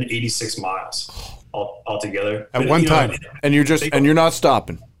 186 miles altogether. At one time. And you're not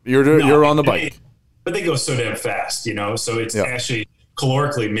stopping. You're on the bike. But they go so damn fast, so it's actually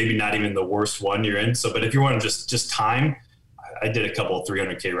calorically maybe not even the worst one you're in. So, but if you want to just time, I did a couple of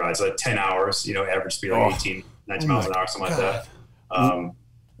 300K rides, like 10 hours, average speed like 18, 19 miles an hour, something like that.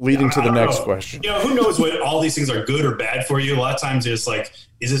 Leading to the next question. Who knows what all these things are good or bad for you? A lot of times it's like,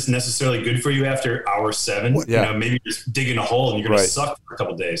 is this necessarily good for you after hour 7? Maybe you're just digging a hole and you're going to suck for a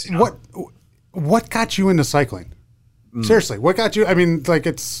couple of days. What got you into cycling? Seriously, what got you? I mean, like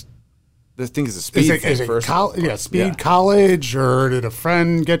it's. The thing is a speed thing first. College, or did a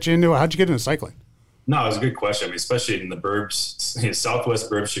friend get you into it? How'd you get into cycling? No, it was a good question. I mean, especially in the burbs, Southwest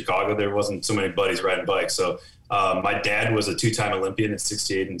burbs, Chicago, there wasn't so many buddies riding bikes. So my dad was a 2-time Olympian in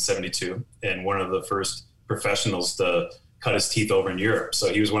 68 and 72, and one of the first professionals to cut his teeth over in Europe.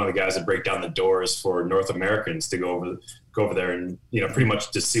 So he was one of the guys that break down the doors for North Americans to go over there and, pretty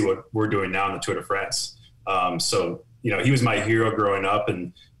much to see what we're doing now in the Tour de France. So, he was my hero growing up,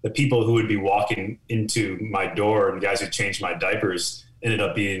 and the people who would be walking into my door and guys who changed my diapers ended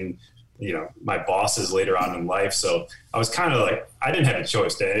up being, my bosses later on in life. So I was kind of like, I didn't have a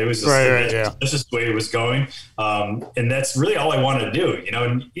choice. It was just, that's just the way it was going. And that's really all I wanted to do,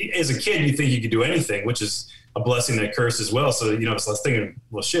 and as a kid, you think you could do anything, which is a blessing and a curse as well. So, so I was thinking,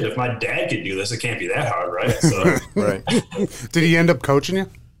 well, shit, if my dad could do this, it can't be that hard. Right. So, right. Did he end up coaching you?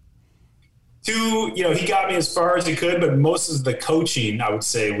 He got me as far as he could, but most of the coaching, I would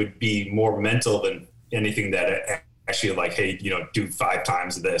say, would be more mental than anything that actually like, hey, do 5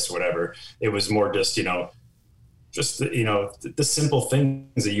 times this or whatever. It was more just, the simple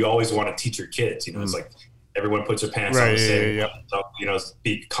things that you always want to teach your kids. It's like everyone puts their pants on the same,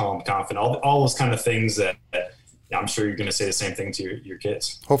 be calm, confident, all those kind of things that I'm sure you're going to say the same thing to your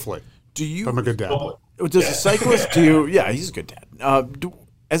kids. Hopefully. I'm a good dad. Does a cyclist he's a good dad.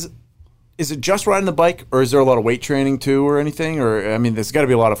 Is it just riding the bike, or is there a lot of weight training too, or anything? Or, I mean, there's got to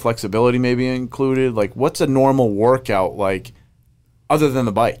be a lot of flexibility maybe included. Like, what's a normal workout like other than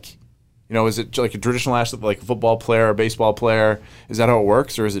the bike? Is it like a traditional athlete, like a football player, a baseball player? Is that how it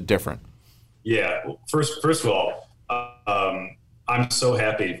works, or is it different? Yeah. First of all, I'm so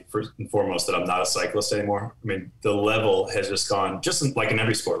happy, first and foremost, that I'm not a cyclist anymore. I mean, the level has just gone, just like in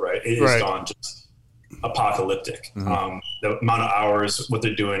every sport, right? It has gone just apocalyptic. Mm-hmm. The amount of hours, what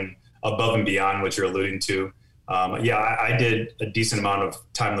they're doing above and beyond what you're alluding to. I did a decent amount of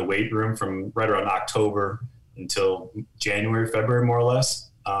time in the weight room from right around October until January, February, more or less.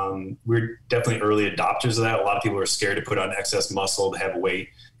 We're definitely early adopters of that. A lot of people are scared to put on excess muscle to have weight,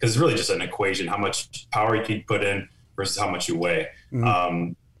 because it's really just an equation, how much power you can put in versus how much you weigh.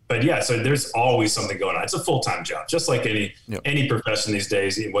 Mm-hmm. So there's always something going on. It's a full-time job, just like any profession these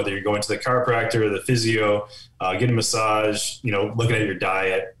days, whether you're going to the chiropractor or the physio, getting a massage, looking at your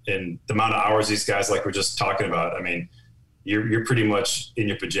diet and the amount of hours these guys, like we're just talking about. I mean, you're pretty much in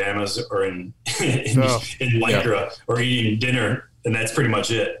your pajamas or in Lycra or eating dinner, and that's pretty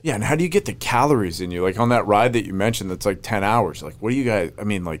much it. Yeah, and how do you get the calories in you? Like on that ride that you mentioned that's like 10 hours. Like, what do you guys – I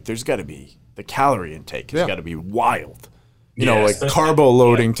mean, like there's got to be – the calorie intake has got to be wild. Like carbo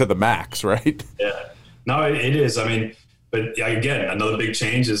loading to the max, right? Yeah. No, it is. I mean, but again, another big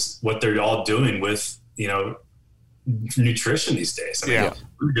change is what they're all doing with, nutrition these days. I mean,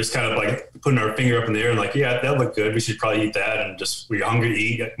 we're just kind of like putting our finger up in the air and like, yeah, that looked good. We should probably eat that. And just, we're hungry to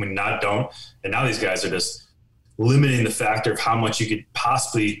eat. When not, don't. And now these guys are just limiting the factor of how much you could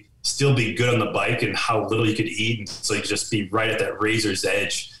possibly still be good on the bike and how little you could eat. And so you just be right at that razor's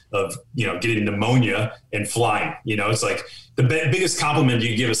edge of, getting pneumonia and flying. It's like the biggest compliment you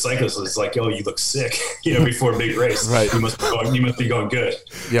can give a cyclist is like, oh, you look sick, before a big race. Right. You must be going good.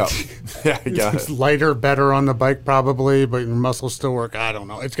 Yeah. Yeah. It's lighter, better on the bike probably, but your muscles still work. I don't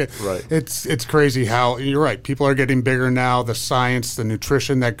know. It's good. Right. It's crazy how you're right. People are getting bigger now. The science, the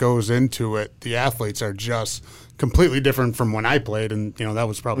nutrition that goes into it, the athletes are just completely different from when I played. And, that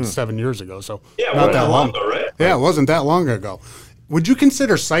was probably 7 years ago. So not that long ago, right? Yeah, it wasn't that long ago. Would you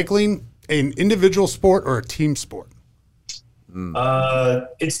consider cycling an individual sport or a team sport?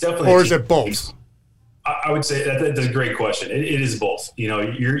 It's definitely. Or is it both? I would say that's a great question. It is both. You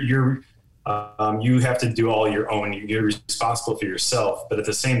have to do all your own. You're responsible for yourself, but at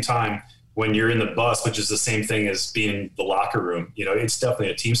the same time, when you're in the bus, which is the same thing as being in the locker room, it's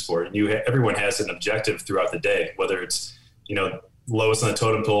definitely a team sport. And everyone has an objective throughout the day, whether it's lowest on the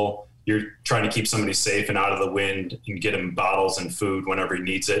totem pole. You're trying to keep somebody safe and out of the wind and get him bottles and food whenever he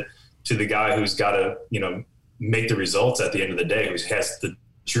needs it, to the guy who's got to, make the results at the end of the day, who has the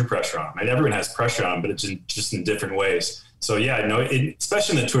true pressure on him. And everyone has pressure on him, but it's just in different ways. So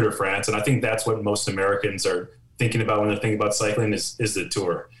especially in the Tour de France. And I think that's what most Americans are thinking about when they're thinking about cycling is the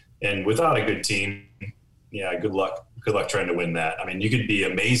Tour. And without a good team, good luck trying to win that. I mean, you could be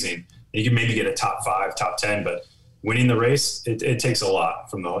amazing. You could maybe get a top 5, top 10, but winning the race, it takes a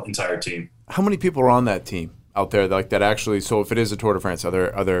lot from the entire team. How many people are on that team out there like that actually? So if it is a Tour de France,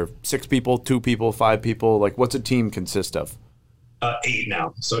 are there 6 people, 2 people, 5 people? Like, what's a team consist of? 8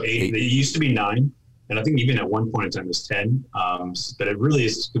 now. So 8. It used to be 9, and I think even at one point in time it was 10. But it really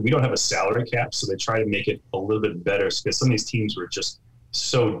is. We don't have a salary cap, so they try to make it a little bit better because some of these teams were just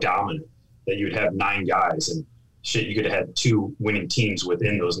so dominant that you would have 9 guys and. You could have had 2 winning teams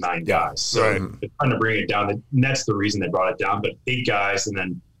within those 9 guys. So they're trying to bring it down. And that's the reason they brought it down. But 8 guys and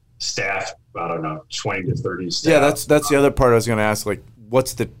then staff, I don't know, 20 to 30 staff. Yeah, that's the other part I was going to ask. Like,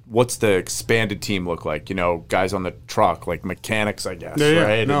 what's the expanded team look like? Guys on the truck, like mechanics, I guess,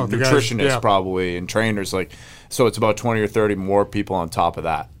 right? No, and nutritionists probably, and trainers. Like, so it's about 20 or 30 more people on top of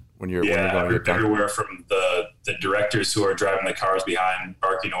that. When you're going to get done. Everywhere from the directors who are driving the cars behind,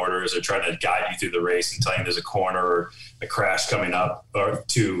 barking orders or trying to guide you through the race and telling you there's a corner or a crash coming up, or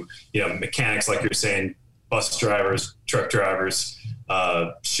to mechanics, like you're saying, bus drivers, truck drivers,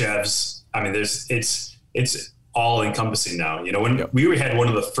 chefs. I mean, it's all encompassing now. When we had one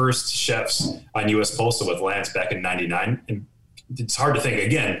of the first chefs on U.S. Postal with Lance back in '99, and it's hard to think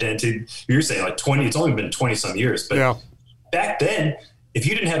again. Dan, you're saying like 20. It's only been 20 some years, but back then. If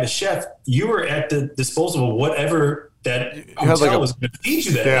you didn't have a chef, you were at the disposal of whatever that hotel was going to feed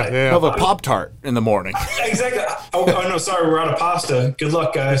you that night. You have a Pop-Tart in the morning. Exactly. Oh, no, sorry, we're out of pasta. Good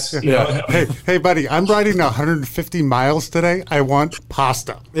luck, guys. Hey, buddy, I'm riding 150 miles today. I want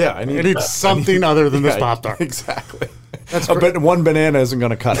pasta. Yeah, I need something other than this Pop-Tart. Exactly. One banana isn't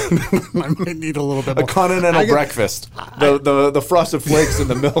going to cut it. I might need a little bit more. A continental breakfast. The Frosted Flakes and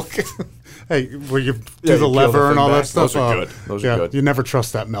the milk. Hey, where you do the lever and all that stuff. Those are good. Those are good. You never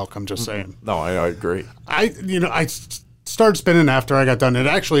trust that milk. I'm just saying. No, I agree. I started spinning after I got done. It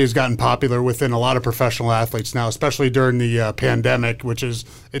actually has gotten popular within a lot of professional athletes now, especially during the pandemic,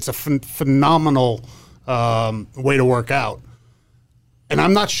 it's a phenomenal way to work out. And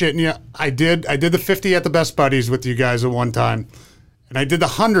I'm not shitting you. I did the 50 at the Best Buddies with you guys at one time, and I did the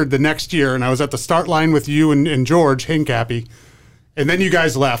 100 the next year, and I was at the start line with you and George Hincapie. And then you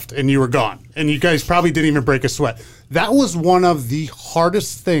guys left and you were gone. And you guys probably didn't even break a sweat. That was one of the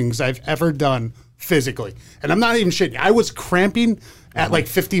hardest things I've ever done physically. And I'm not even shitting. I was cramping at like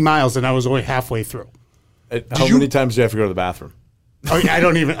 50 miles and I was only halfway through. How many times do you have to go to the bathroom? Oh, I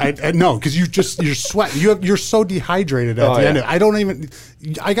don't even. No, because you're sweating. You're so dehydrated at the end of it. I don't even.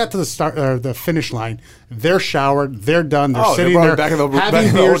 I got to the finish line. They're showered. They're done. They're sitting there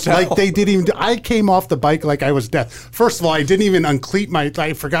having beers. Like they didn't even. I came off the bike like I was dead. First of all, I didn't even uncleat my.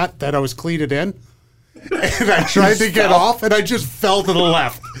 I forgot that I was cleated in. And I tried to get off, and I just fell to the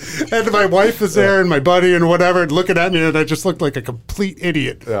left. And my wife was there, and my buddy, and whatever, looking at me, and I just looked like a complete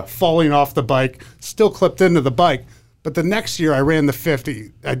idiot falling off the bike, still clipped into the bike. But the next year, I ran the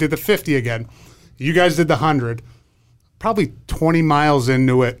 50. I did the 50 again. You guys did the 100. Probably 20 miles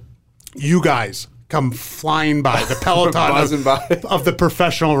into it, you guys come flying by. The peloton of the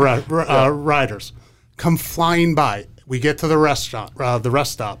professional riders come flying by. We get to the rest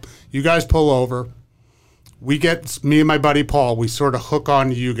stop. You guys pull over. Me and my buddy Paul, we sort of hook on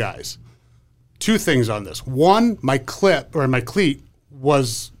to you guys. 2 things on this. One, my cleat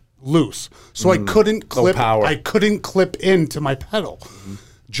was loose, so I couldn't clip. I couldn't clip into my pedal.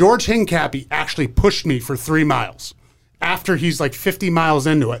 George Hincapie actually pushed me for 3 miles after he's like 50 miles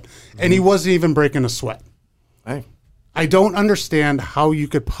into it, and he wasn't even breaking a sweat. Hey. I don't understand how you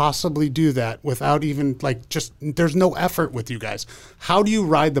could possibly do that without even there's no effort with you guys. How do you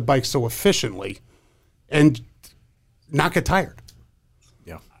ride the bike so efficiently and not get tired?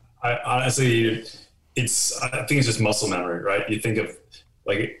 Yeah. I honestly, I think it's just muscle memory, right? You think of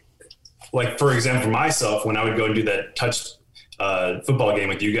like for example, for myself, when I would go and do that touch football game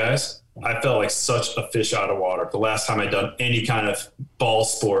with you guys, I felt like such a fish out of water. The last time I'd done any kind of ball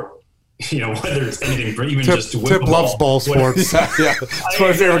sport, whether it's anything, even just to whip Tip loves ball sports. Yeah, it's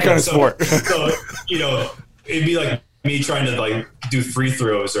my favorite kind of sport. So, it'd be like me trying to do free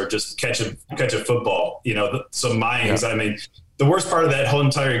throws or just catch a football. So my anxiety. The worst part of that whole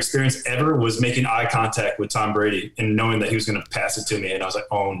entire experience ever was making eye contact with Tom Brady and knowing that he was going to pass it to me, and I was like,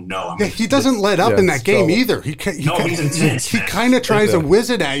 "Oh no!" He doesn't let up in that game either. He's intense. He kind of tries to whiz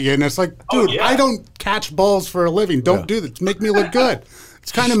it at you, and it's like, dude, I don't catch balls for a living. Don't do this. Make me look good.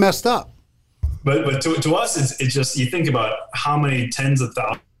 It's kind of messed up. But to us, it's just, you think about how many tens of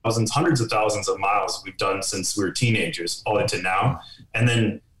thousands, hundreds of thousands of miles we've done since we were teenagers all the way to now. And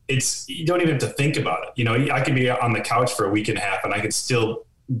then you don't even have to think about it. I could be on the couch for a week and a half and I could still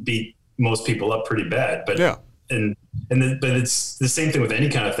beat most people up pretty bad. But yeah. But it's the same thing with any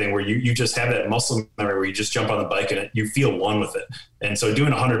kind of thing where you just have that muscle memory where you just jump on the bike and you feel one with it. And so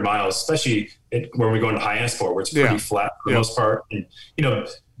doing 100 miles, especially when we go into high end sport where it's pretty flat for the most part. And,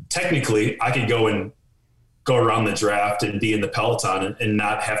 technically I could go around the draft and be in the peloton and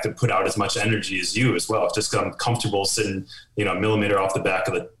not have to put out as much energy as you as well. Just I'm comfortable sitting, a millimeter off the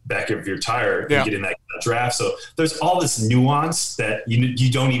back of your tire and get in that draft. So there's all this nuance that you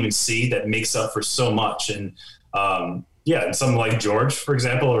don't even see that makes up for so much. And and someone like George, for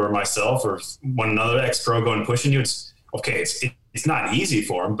example, or myself or one another ex-pro going pushing you, it's okay. It's not easy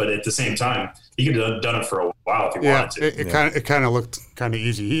for him, but at the same time, he could have done it for a while if he wanted to. It kind of looked kind of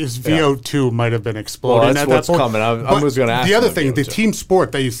easy. His VO2 might have been exploding. Well, that's what's coming. I was going to ask. The other thing, the team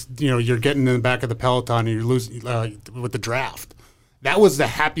sport, you're getting in the back of the peloton and you're losing with the draft. That was the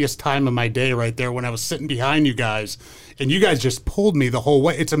happiest time of my day right there when I was sitting behind you guys, and you guys just pulled me the whole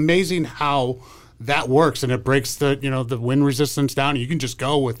way. It's amazing how that works, and it breaks the wind resistance down. You can just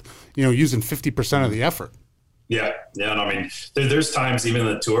go with using 50% of the effort. Yeah. And there's times even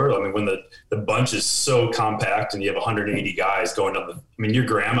in the tour, when the bunch is so compact and you have 180 guys going up your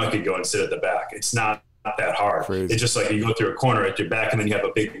grandma could go and sit at the back. It's not that hard. Crazy. It's just like you go through a corner at your back and then you have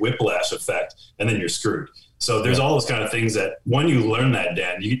a big whiplash effect and then you're screwed. So there's all those kind of things that when you learn that,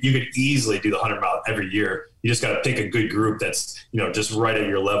 Dan, you could easily do the 100 mile every year. You just got to pick a good group that's, just right at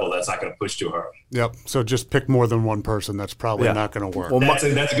your level. That's not going to push too hard. Yep. So just pick more than one person. That's probably not going to work. Well, that's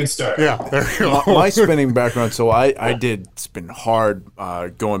a good start. Yeah. There you go. My spinning background. So I did spin hard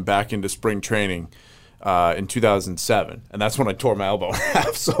going back into spring training in 2007, and that's when I tore my elbow in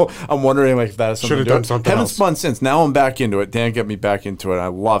half. So I'm wondering if that is something. Should have done something. Haven't spun since. Now I'm back into it. Dan got me back into it. I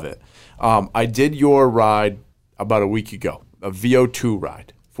love it. I did your ride about a week ago, a VO2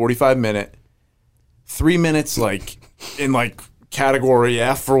 ride, 45-minute, 3 minutes in category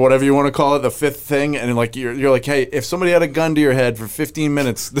F or whatever you want to call it, the fifth thing, and you're like, hey, if somebody had a gun to your head for 15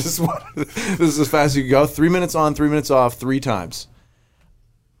 minutes, this is as fast as you can go. 3 minutes on, 3 minutes off, 3 times.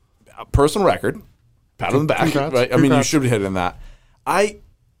 Personal record, pat on the back. Congrats, right? You should be hitting that.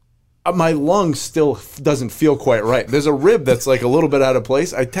 My lungs still doesn't feel quite right. There's a rib that's a little bit out of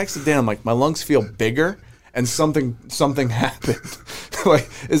place. I texted Dan, I'm like, my lungs feel bigger, and something happened.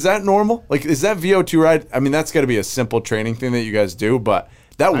 Is that normal? Is that VO2 ride? That's got to be a simple training thing that you guys do, but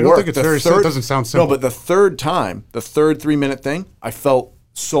that worked. I don't think it's it doesn't sound simple. No, but the third 3-minute thing, I felt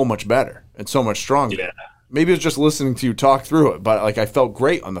so much better and so much stronger. Yeah. Maybe it was just listening to you talk through it, but I felt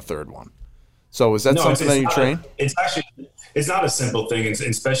great on the third one. So is that something that you train? It's not a simple thing, and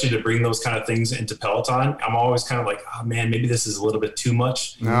especially to bring those kind of things into Peloton. I'm always kind of like, oh man, maybe this is a little bit too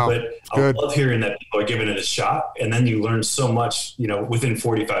much. No, but I love hearing that people are giving it a shot, and then you learn so much, within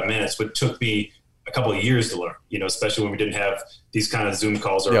 45 minutes, what took me a couple of years to learn, especially when we didn't have these kind of Zoom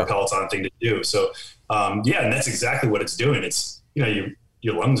calls or a Peloton thing to do. So, and that's exactly what it's doing. It's,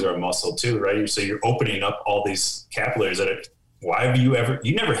 your lungs are a muscle too, right? So you're opening up all these capillaries that why have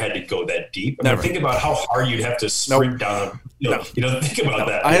you never had to go that deep? Think about how hard you'd have to sprint down. Think about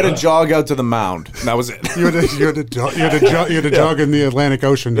that. I had to jog out to the mound, and that was it. You had to jog in the Atlantic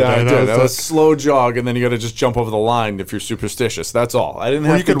Ocean today. Yeah, I did. That was a slow jog, and then you got to just jump over the line if you're superstitious. That's all. I didn't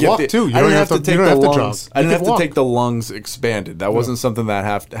have you could walk too. You I didn't have to take the lungs. I didn't have to take the lungs expanded. That wasn't something that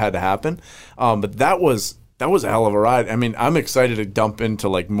had to happen. But that was That was a hell of a ride. I mean, I'm excited to dump into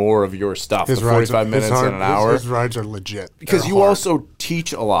like more of your stuff. His the 45 minutes and an hour. His rides are legit. Because you also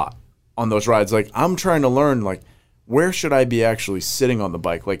teach a lot on those rides. Like, I'm trying to learn, like, where should I be actually sitting on the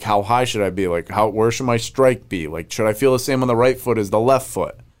bike? Like, how high should I be? Like, where should my strike be? Like, should I feel the same on the right foot as the left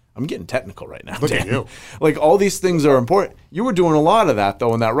foot? I'm getting technical right now. Look at you. Like, all these things are important. You were doing a lot of that,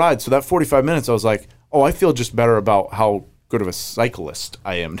 though, in that ride. So that 45 minutes, I was like, oh, I feel just better about how good of a cyclist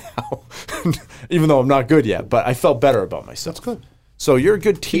I am now, even though I'm not good yet, but I felt better about myself. That's good. So you're a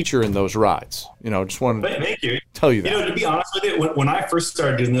good teacher in those rides. Just wanted to tell you that. To be honest with you, when I first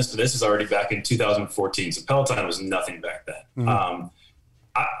started doing this, but this is already back in 2014, so Peloton was nothing back then. Mm-hmm.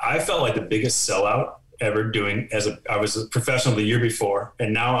 I felt like the biggest sellout ever doing I was a professional the year before,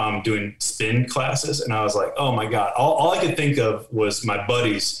 and now I'm doing spin classes, and I was like, oh my God, all I could think of was my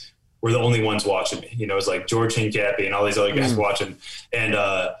buddies were the only ones watching me. It was like George Hincapie and all these other guys watching. And,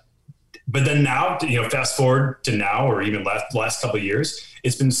 but then now, fast forward to now, or even last couple of years,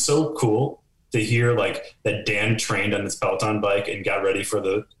 it's been so cool to hear like that Dan trained on this Peloton bike and got ready for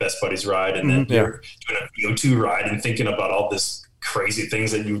the Best Buddies ride. And then you're doing a VO2 ride and thinking about all this crazy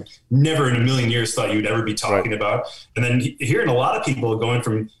things that you never in a million years thought you'd ever be talking about. And then hearing a lot of people going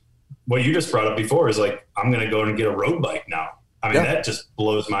from what you just brought up before is like, I'm going to go and get a road bike now. I mean, that just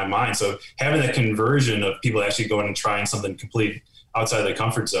blows my mind. So having that conversion of people actually going and trying something complete outside the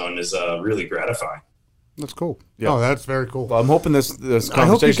comfort zone is really gratifying. That's cool. Yeah. Oh, that's very cool. Well, I'm hoping this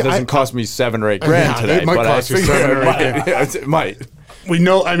conversation doesn't cost me $7 or $8 today. It might cost you $7 or $8. It might.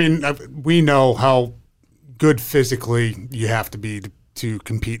 We know how good physically you have to be to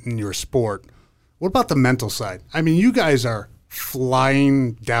compete in your sport. What about the mental side? I mean, you guys are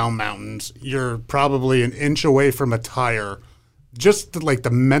flying down mountains. You're probably an inch away from a tire. Just like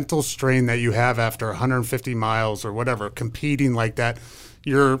the mental strain that you have after 150 miles or whatever, competing like that,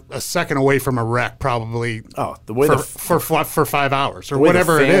 you're a second away from a wreck probably. Oh, the way for 5 hours or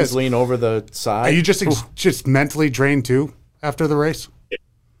whatever the fans it is. Lean over the side. Are you just mentally drained too after the race?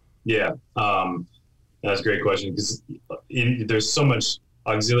 Yeah, that's a great question because there's so much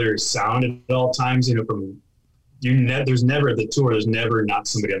auxiliary sound at all times. There's never at the tour. There's never not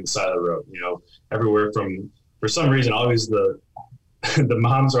somebody on the side of the road. Everywhere from for some reason always the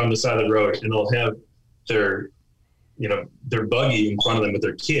moms are on the side of the road and they'll have their buggy in front of them with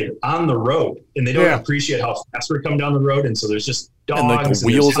their kid on the road, and they don't appreciate how fast we're coming down the road. And so there's just dogs and like the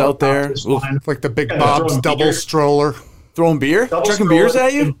wheels out there, like the big Bob's double stroller. Throwing beer? Chucking beers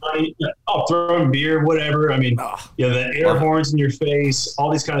at you? Throwing beer, whatever. I mean, the air horns in your face,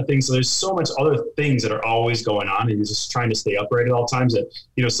 all these kind of things. So there's so much other things that are always going on, and you're just trying to stay upright at all times that,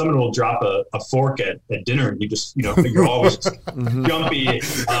 someone will drop a fork at dinner, and you just, you're always jumpy.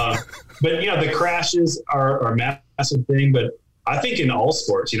 But, the crashes are a massive thing. But I think in all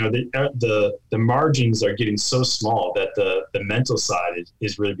sports, the margins are getting so small that the mental side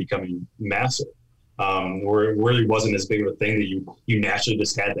is really becoming massive. Where it really wasn't as big of a thing that you naturally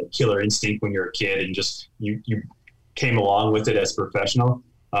just had that killer instinct when you're a kid and just you came along with it as a professional.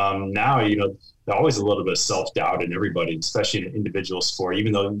 Now, there's always a little bit of self-doubt in everybody, especially in an individual sport.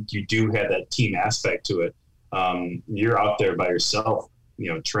 Even though you do have that team aspect to it, you're out there by yourself,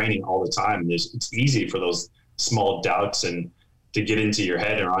 training all the time. It's easy for those small doubts and to get into your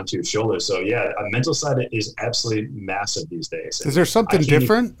head or onto your shoulders. So a mental side is absolutely massive these days. Is there something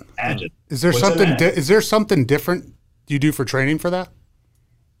different? Is there something different you do for training for that?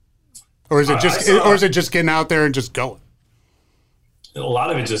 Or is it just getting out there and just going? A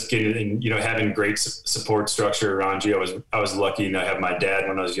lot of it just getting, having great support structure around you. I was lucky to have my dad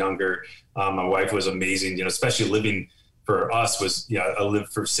when I was younger. My wife was amazing, especially living for us I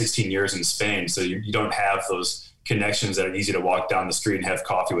lived for 16 years in Spain. So you don't have those connections that are easy to walk down the street and have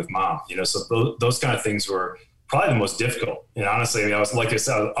coffee with mom, so those kind of things were probably the most difficult. And honestly, I was, like I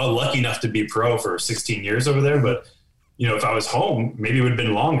said, I was lucky enough to be pro for 16 years over there, but if I was home, maybe it would have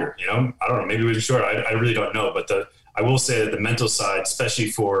been longer, I don't know, maybe it would be short. I really don't know. But I will say that the mental side,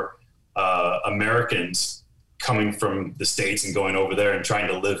 especially for Americans coming from the States and going over there and trying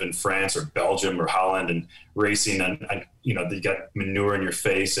to live in France or Belgium or Holland and racing and you got manure in your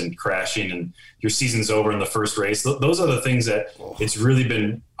face and crashing and your season's over in the first race. Those are the things that it's really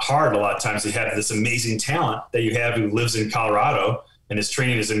been hard a lot of times. You have this amazing talent that you have who lives in Colorado and his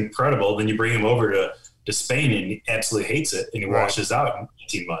training is incredible. Then you bring him over to Spain and he absolutely hates it and he washes out in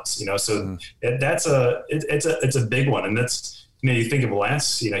 18 months, so it's a big one. And that's, you think of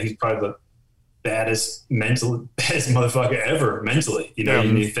Lance, he's probably the baddest motherfucker ever mentally,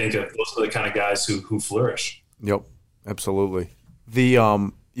 and you think of those are the kind of guys who flourish. Yep, absolutely.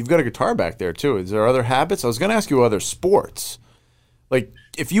 You've got a guitar back there too. Is there other habits? I was going to ask you other sports. Like,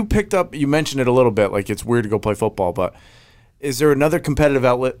 if you picked up, you mentioned it a little bit, like it's weird to go play football, but is there another competitive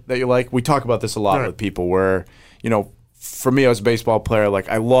outlet that you like? We talk about this a lot with people where, for me, I was a baseball player. Like,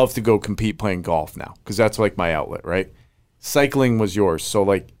 I love to go compete playing golf now because that's like my outlet, right? Cycling was yours. So,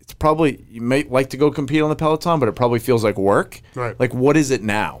 like, it's probably, you may like to go compete on the Peloton, but it probably feels like work. Right. Like, what is it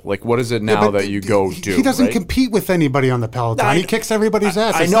now? Like, what is it now that you go do? He doesn't compete with anybody on the Peloton. He kicks everybody's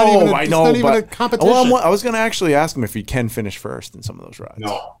ass. I know. It's not even a competition. I was going to actually ask him if he can finish first in some of those rides.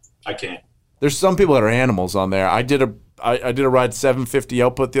 No, I can't. There's some people that are animals on there. I did a ride 750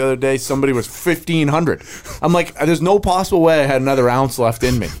 output the other day. Somebody was 1,500. I'm like, there's no possible way I had another ounce left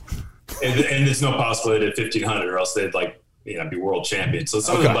in me. And there's no possibility at 1,500 or else they'd be world champions. So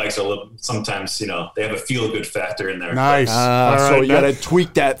some of the bikes are sometimes, they have a feel-good factor in there. Nice. So you got to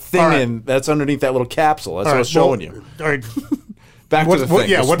tweak that thing in that's underneath that little capsule. That's what I was showing you. All right. Back to the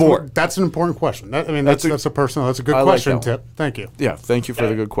thing. What, that's an important question. That's a personal. That's a good question, Tip. Thank you. Yeah, thank you for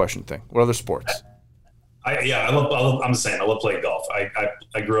the good question thing. What other sports? I'm the same. I love playing golf.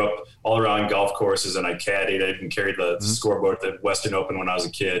 I grew up all around golf courses, and I caddied. I even carried the scoreboard at the Western Open when I was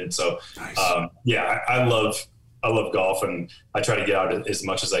a kid. So, nice. I love golf, and I try to get out as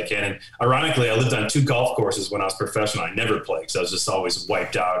much as I can. And ironically, I lived on 2 golf courses when I was professional. I never played because I was just always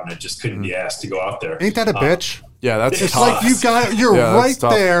wiped out, and I just couldn't be asked to go out there. Ain't that a bitch? Yeah, that's it's tough. Like you're right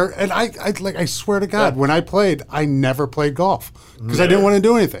there, and I swear to God, when I played, I never played golf because I didn't want to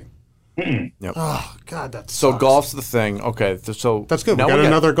do anything. Yep. Oh God, that's so golf's the thing. Okay, so that's good. We got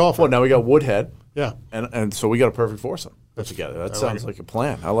another golfer. Well, now we got Woodhead. Yeah, and so we got a perfect foursome together. That sounds like a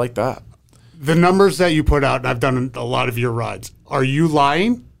plan. I like that. The numbers that you put out, and I've done a lot of your rides. Are you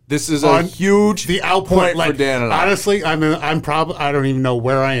lying? This is a huge output for Dan and I. Honestly, I'm probably, I don't even know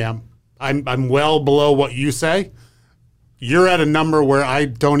where I am. I'm well below what you say. You're at a number where I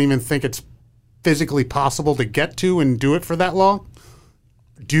don't even think it's physically possible to get to and do it for that long.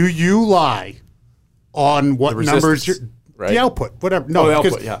 Do you lie on what numbers you're... Right? The output, whatever. No, the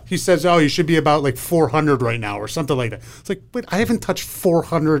output, yeah. He says, you should be about like 400 right now or something like that. It's like, wait, I haven't touched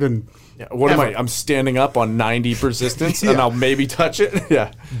 400 and... Yeah, what ever. am I? I'm standing up on 90 persistence and I'll maybe touch it?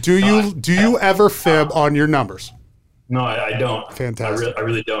 Yeah. Do you ever fib on your numbers? No, I don't. Fantastic. I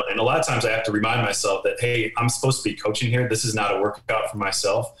really don't. And a lot of times I have to remind myself that, hey, I'm supposed to be coaching here. This is not a workout for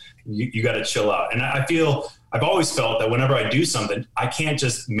myself. You got to chill out. And I've always felt that whenever I do something, I can't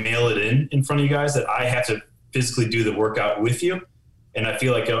just mail it in front of you guys, that I have to physically do the workout with you. And I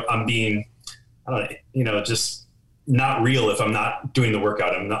feel like I'm being, just not real if I'm not doing the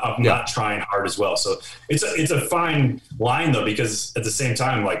workout. I'm not trying hard as well. So it's a fine line though, because at the same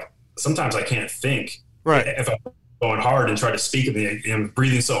time, like sometimes I can't think. Right. If I'm going hard and try to speak, and I'm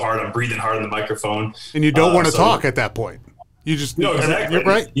breathing so hard, I'm breathing hard on the microphone. And you don't want to talk at that point. You just no, exactly. You're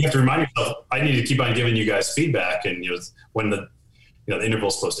right. You have to remind yourself. I need to keep on giving you guys feedback, and when the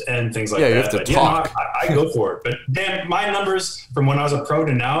interval's supposed to end, things like that. You have to talk. I go for it. But Dan, my numbers from when I was a pro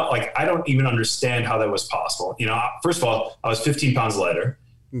to now, like I don't even understand how that was possible. First of all, I was 15 pounds lighter,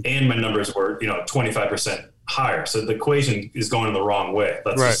 and my numbers were 25% higher. So the equation is going in the wrong way.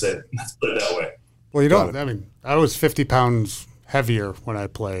 Let's put it that way. Well, you don't. I mean, I was 50 pounds heavier when I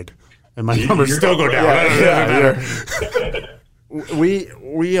played, and my numbers still go down. We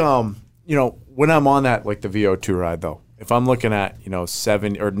when I'm on that, like the VO2 ride though, if I'm looking at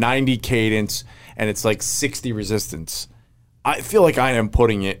 7 or 90 cadence and it's like 60 resistance, I feel like I am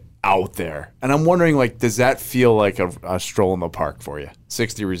putting it out there, and I'm wondering, like, does that feel like a stroll in the park for you?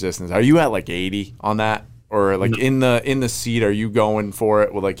 60 resistance. Are you at like 80 on that, or like in the seat? Are you going for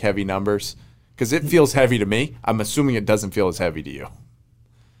it with like heavy numbers? Because it feels heavy to me. I'm assuming it doesn't feel as heavy to you.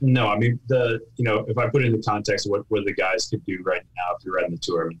 No, I mean, if I put it into context of what the guys could do right now if you're riding the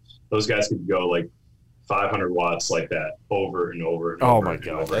tour, I mean, those guys could go like 500 watts like that over and over and over. Oh my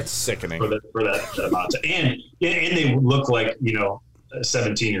God, that's sickening. For that amount of time. And they look like, a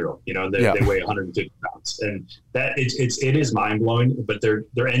 17-year-old, they weigh 150 pounds. And that it is mind blowing, but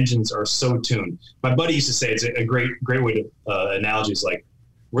their engines are so tuned. My buddy used to say, it's a great way to analogy is like,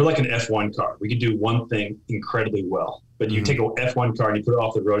 we're like an F1 car. We can do one thing incredibly well, but you take an F1 car and you put it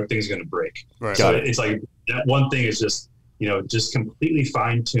off the road, thing's going to break. Right. So it's like that one thing is just, just completely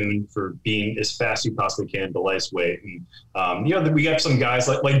fine tuned for being as fast as you possibly can, the lightest weight. And, we got some guys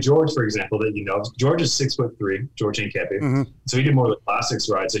like George, for example, that, George is 6'3", George Hincapie. Mm-hmm. So he did more of the classics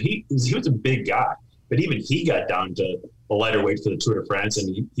ride. So he was a big guy, but even he got down to a lighter weight for the Tour de France,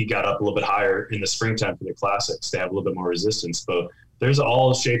 and he got up a little bit higher in the springtime for the classics to have a little bit more resistance. But there's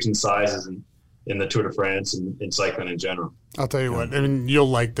all shapes and sizes in the Tour de France and in cycling in general. I'll tell you what, I mean, you'll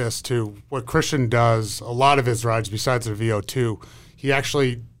like this too. What Christian does, a lot of his rides, besides the VO2, he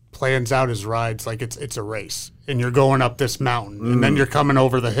actually plans out his rides like it's a race, and you're going up this mountain, and then you're coming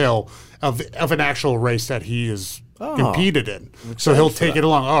over the hill of an actual race that he is competed in. So he'll take it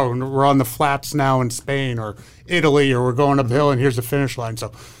along. Oh, we're on the flats now in Spain or Italy, or we're going uphill, and here's the finish line.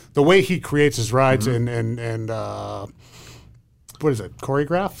 So the way he creates his rides and what is it,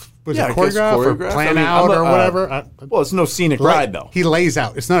 choreograph? Was it choreograph or plan out or whatever? Well, it's no scenic ride, though. He lays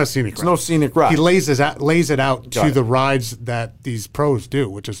out. It's not a scenic ride. It's no scenic ride. He lays it out to the rides that these pros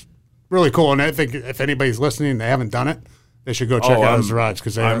do, which is really cool. And I think if anybody's listening and they haven't done it, they should go check out his rides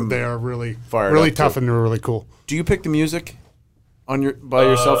because they are really tough and they're really cool. Do you pick the music by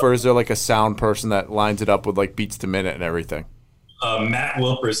yourself, or is there like a sound person that lines it up with like beats to minute and everything? Matt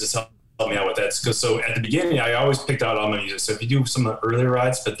Wilpers is helped me out with that. So at the beginning, I always picked out all my music. So if you do some of the earlier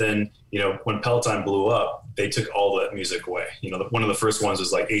rides, but then, when Peloton blew up, they took all that music away. One of the first ones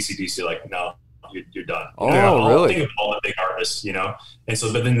was like AC/DC, like, no, you're done. Really? Think of all the big artists, And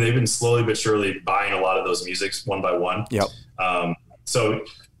so, but then they've been slowly but surely buying a lot of those musics one by one. Yep. So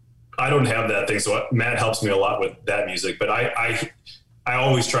I don't have that thing. So Matt helps me a lot with that music, but I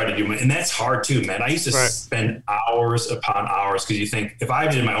always try to do and that's hard too, man. I used to spend hours upon hours because you think if I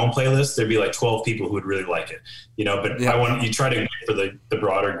did my own playlist, there'd be like 12 people who would really like it, but you try to wait for the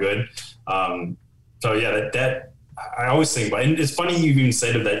broader good. So yeah, that I always think about, and it's funny you even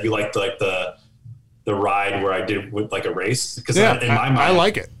said that you liked like the ride where I did with like a race because in my mind, I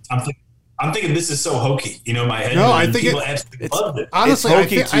like it. I'm thinking this is so hokey, in my head. No, I think absolutely loved it. Honestly, it's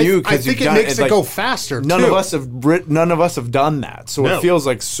hokey to you because I think it makes it go faster. None of us have done that, so it feels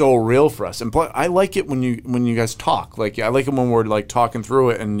like so real for us. And I like it when you guys talk. Like I like it when we're like talking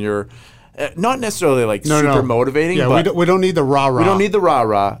through it, and you're not necessarily like super motivating. Yeah, but we don't need the rah rah. We don't need the rah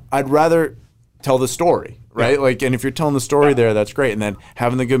rah. I'd rather tell the story, right? Like, and if you're telling the story there, that's great. And then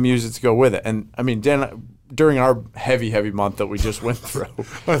having the good music to go with it. And I mean, Dan, during our heavy month that we just went through,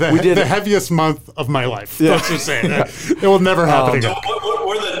 we did the heaviest month of my life. Yeah. Let's just say it will never happen again.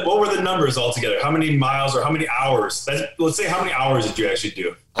 What were the numbers altogether? How many miles or how many hours? Let's say how many hours did you actually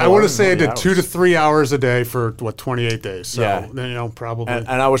do? I want to say I did 2 to 3 hours a day for 28 days. So probably. And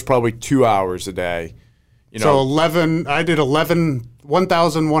I was probably 2 hours a day. So 11. I did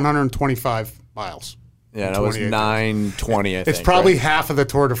 1,125 miles. Yeah, and I was 920. I think it's probably half of the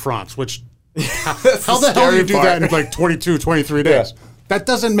Tour de France, which. How the hell do you do that in like 22, 23 days? Yeah. That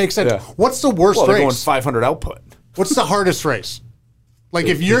doesn't make sense. Yeah. What's the worst race? They're going 500 output. What's the hardest race? Like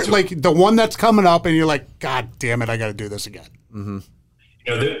if you're like the one that's coming up and you're like, God damn it, I got to do this again. Mm-hmm.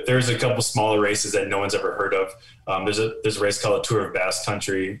 There's a couple smaller races that no one's ever heard of. There's a race called the Tour of Basque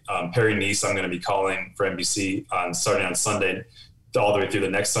Country. Paris-Nice, I'm going to be calling for NBC starting on Sunday all the way through the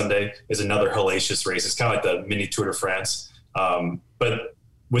next Sunday is another hellacious race. It's kind of like the mini Tour de France. But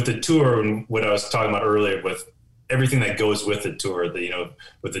with the tour and what I was talking about earlier with everything that goes with the tour,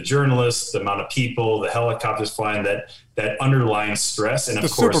 with the journalists, the amount of people, the helicopters flying, that underlying stress. And of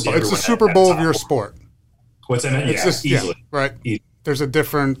course, it's the Super Bowl of your sport. What's in it? Yeah, easily. Yeah, right. Easily. There's a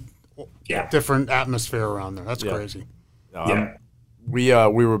different atmosphere around there. That's crazy. We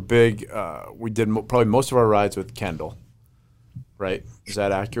were big. We did probably most of our rides with Kendall. Right? Is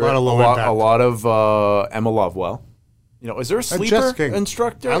that accurate? A lot of Emma Lovewell. Is there a sleeper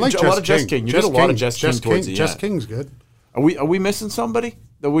instructor? I like a lot of Jess King. You did a lot of Jess King towards the end. Jess King's good. Are we missing somebody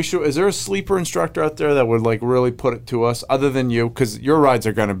that we should? Is there a sleeper instructor out there that would like really put it to us, other than you? Because your rides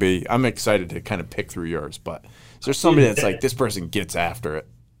are going to be. I'm excited to kind of pick through yours, but is there somebody that's like this person gets after it?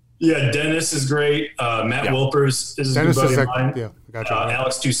 Yeah, Dennis is great. Matt Wilpers is a good buddy of mine. Yeah, gotcha.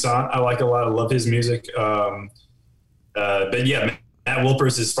 Alex Toussaint, I like a lot. I love his music. But yeah. Matt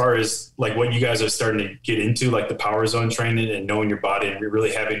Wilpers, as far as like what you guys are starting to get into, like the power zone training and knowing your body and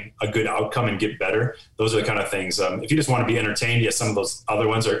really having a good outcome and get better. Those are the kind of things. If you just want to be entertained, some of those other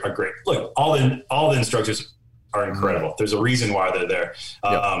ones are great. Look, all the instructors are incredible. There's a reason why they're there.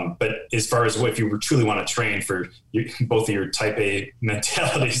 But as far as if you truly want to train for both of your type A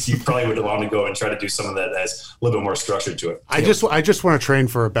mentalities, you probably would want to go and try to do some of that that has a little bit more structure to it. I just want to train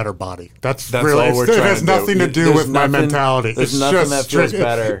for a better body. That's really, all we're trying to do. It has nothing to do with my mentality. There's nothing that feels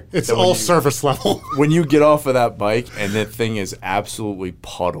better. It's all service level. When you get off of that bike and that thing is absolutely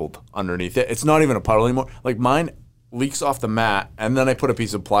puddled underneath it. It's not even a puddle anymore. Like mine leaks off the mat, and then I put a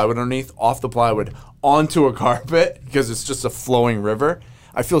piece of plywood underneath, off the plywood, onto a carpet because it's just a flowing river.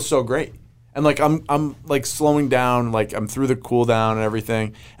 I feel so great. And like I'm like slowing down, like I'm through the cool down and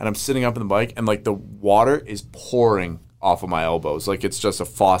everything, and I'm sitting up in the bike, and like the water is pouring off of my elbows. Like it's just a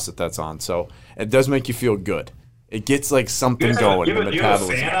faucet that's on. So it does make you feel good. It gets like something going. You have a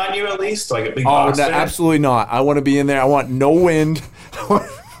fan on you at least? Like a big fan? Absolutely not. I want to be in there. I want no wind.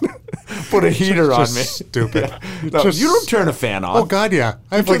 Put a heater on me. Stupid. No, you don't turn a fan on. Oh God, yeah.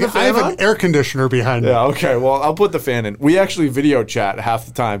 I have an air conditioner behind me. Yeah, okay. Well, I'll put the fan in. We actually video chat half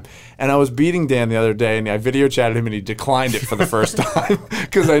the time, and I was beating Dan the other day, and I video chatted him, and he declined it for the first time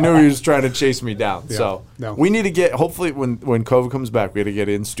because I knew he was trying to chase me down. Yeah, so we need to get. Hopefully, when COVID comes back, we got to get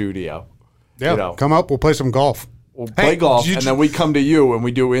in studio. Yeah, come up. We'll play some golf. We'll play golf, and then we come to you and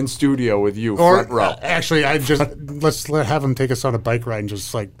we do in studio with you, front row. Actually, let's have him take us on a bike ride and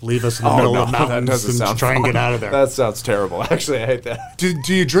just like leave us in the middle of the mountains and try and get out of there. That sounds terrible. Actually, I hate that.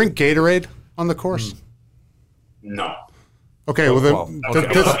 Do you drink Gatorade on the course? No. Okay,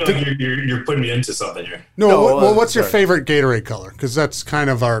 you're putting me into something here. No, what's your favorite Gatorade color? Because that's kind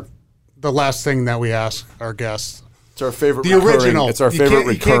of the last thing that we ask our guests. It's our favorite. The original. It's our favorite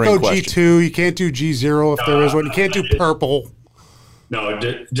recurring question. You can't go G2. You can't do G0 if there is one. You can't do purple. No,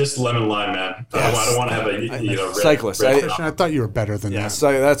 just lemon lime, man. Yes. I don't want to have a cyclist. I thought you were better than that.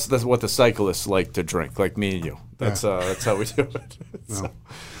 So that's what the cyclists like to drink, like me and you. That's how we do it. So.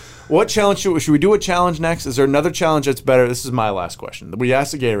 What challenge should we do? A challenge next? Is there another challenge that's better? This is my last question. We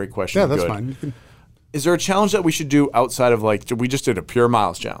asked a Gatorade question. Yeah, that's fine. Is there a challenge that we should do outside of we just did a Pure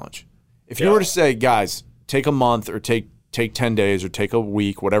Miles challenge? If you were to say, guys, take a month or take 10 days or take a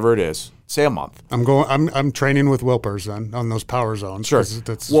week, whatever it is. Say a month. I'm training with Wilpers then on those power zones. Sure.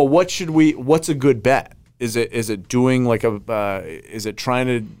 Well, what's a good bet? Is it doing is it trying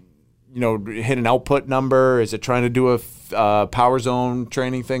to hit an output number? Is it trying to do a power zone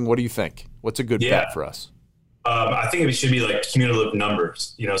training thing? What do you think? What's a good bet for us? I think it should be like cumulative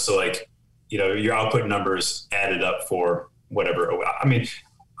numbers, so your output numbers added up for whatever. I mean,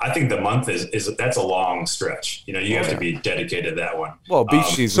 I think the month that's a long stretch. You have to be dedicated to that one. Well, beach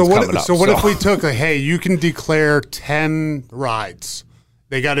season's coming up. So what if we took you can declare 10 rides.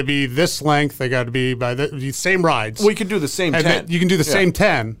 They got to be this length. They got to be by the same rides. We could do the same 10. You can do the same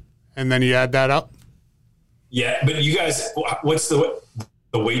 10, and then you add that up. Yeah, but you guys, what's the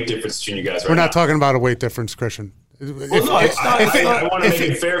weight difference between you guys? We're not talking about a weight difference, Christian. I want to make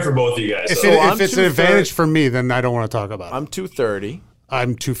it fair for both of you guys. If it's an advantage for me, then I don't want to talk about it. I'm 230.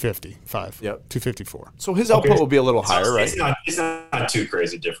 I'm 255. Yep. 254. So his output will be a little higher, right? It's not too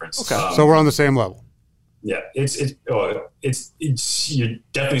crazy difference. Okay. So we're on the same level. Yeah, it's you're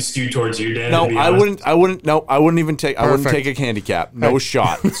definitely skewed towards you, Dan. No, I wouldn't even take. I wouldn't take a handicap. No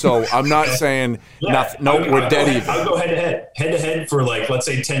shot. So I'm not saying nothing. No, we're dead even. I'll go head to head for let's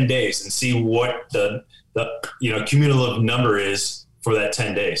say 10 days and see what the cumulative number is for that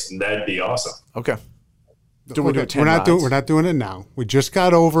 10 days, and that'd be awesome. Okay. We're not doing it now. We just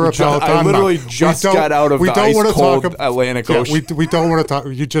got over a Peloton. I literally just got out of the ice cold Atlantic Ocean. We don't want to talk.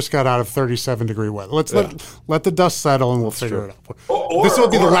 You just got out of 37-degree weather. Let's let the dust settle and we'll figure it out. This will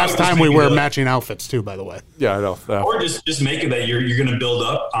be the last time we wear matching outfits too. By the way. Yeah, I know. Or just make it that you're going to build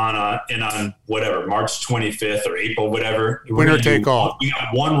up on whatever March 25th or April, whatever. Winner take all. You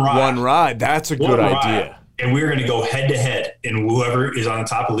got one ride. One ride. That's a good idea. And we're going to go head to head, and whoever is on the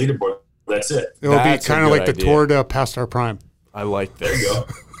top of the leaderboard. That's it. It'll be kind of like the Tour de Past Our Prime. I like this. There you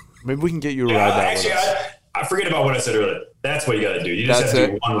go. Maybe we can get you to ride that actually, I forget about what I said earlier. That's what you got to do. You just have to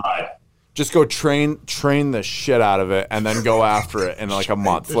do one ride. Just go train the shit out of it and then go after it in a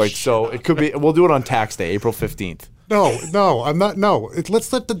month. So it could be. We'll do it on tax day, April 15th. No, I'm not. No,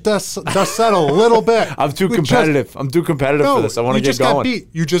 let's let the dust settle a little bit. I'm too competitive. I'm too competitive for this. I want to get going.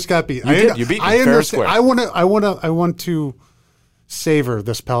 You just got beat. You beat me fair and square. I want to savor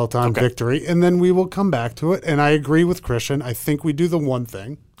this Peloton victory, and then we will come back to it. And I agree with Christian. I think we do the one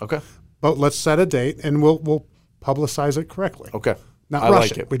thing. Okay. But let's set a date, and we'll publicize it correctly. Okay. Not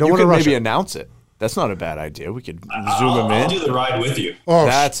rush it. We don't want to rush it. Maybe announce it. That's not a bad idea. We could zoom him in. I'll do the ride with you. Oh,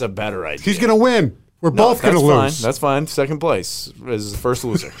 that's a better idea. He's going to win. We're both going to lose. That's fine. Second place is the first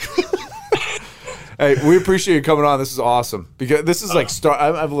loser. Hey, we appreciate you coming on. This is awesome. Because this is I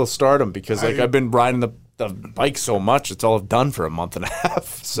have a little stardom because I've been riding the bike so much. It's all I've done for a month and a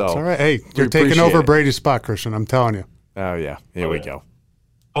half. So it's all right. Hey, you're taking over Brady's spot, Christian. I'm telling you. Oh yeah. Here we go.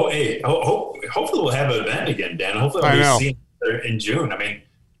 Oh hey. Hopefully we'll have an event again, Dan. Hopefully we'll be seeing in June. I mean,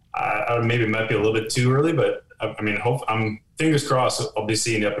 maybe it might be a little bit too early, but I mean, I'm fingers crossed. I'll be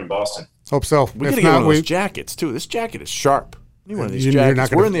seeing you up in Boston. Hope so. We gotta get one of those jackets too. This jacket is sharp. You need one of these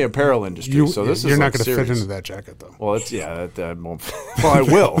jackets. We're in the apparel industry, so this is you're not going to fit into that jacket, though. Well, that won't. Well, I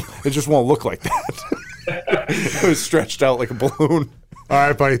will. It just won't look like that. It was stretched out like a balloon. All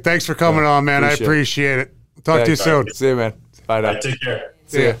right, buddy. Thanks for coming on, man. I appreciate it. Talk to you soon. See you, man. Bye now. Take care.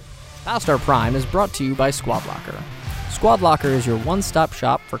 See ya. Past Our Prime is brought to you by Squad Locker. Squad Locker is your one-stop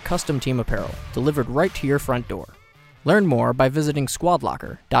shop for custom team apparel, delivered right to your front door. Learn more by visiting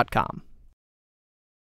squadlocker.com.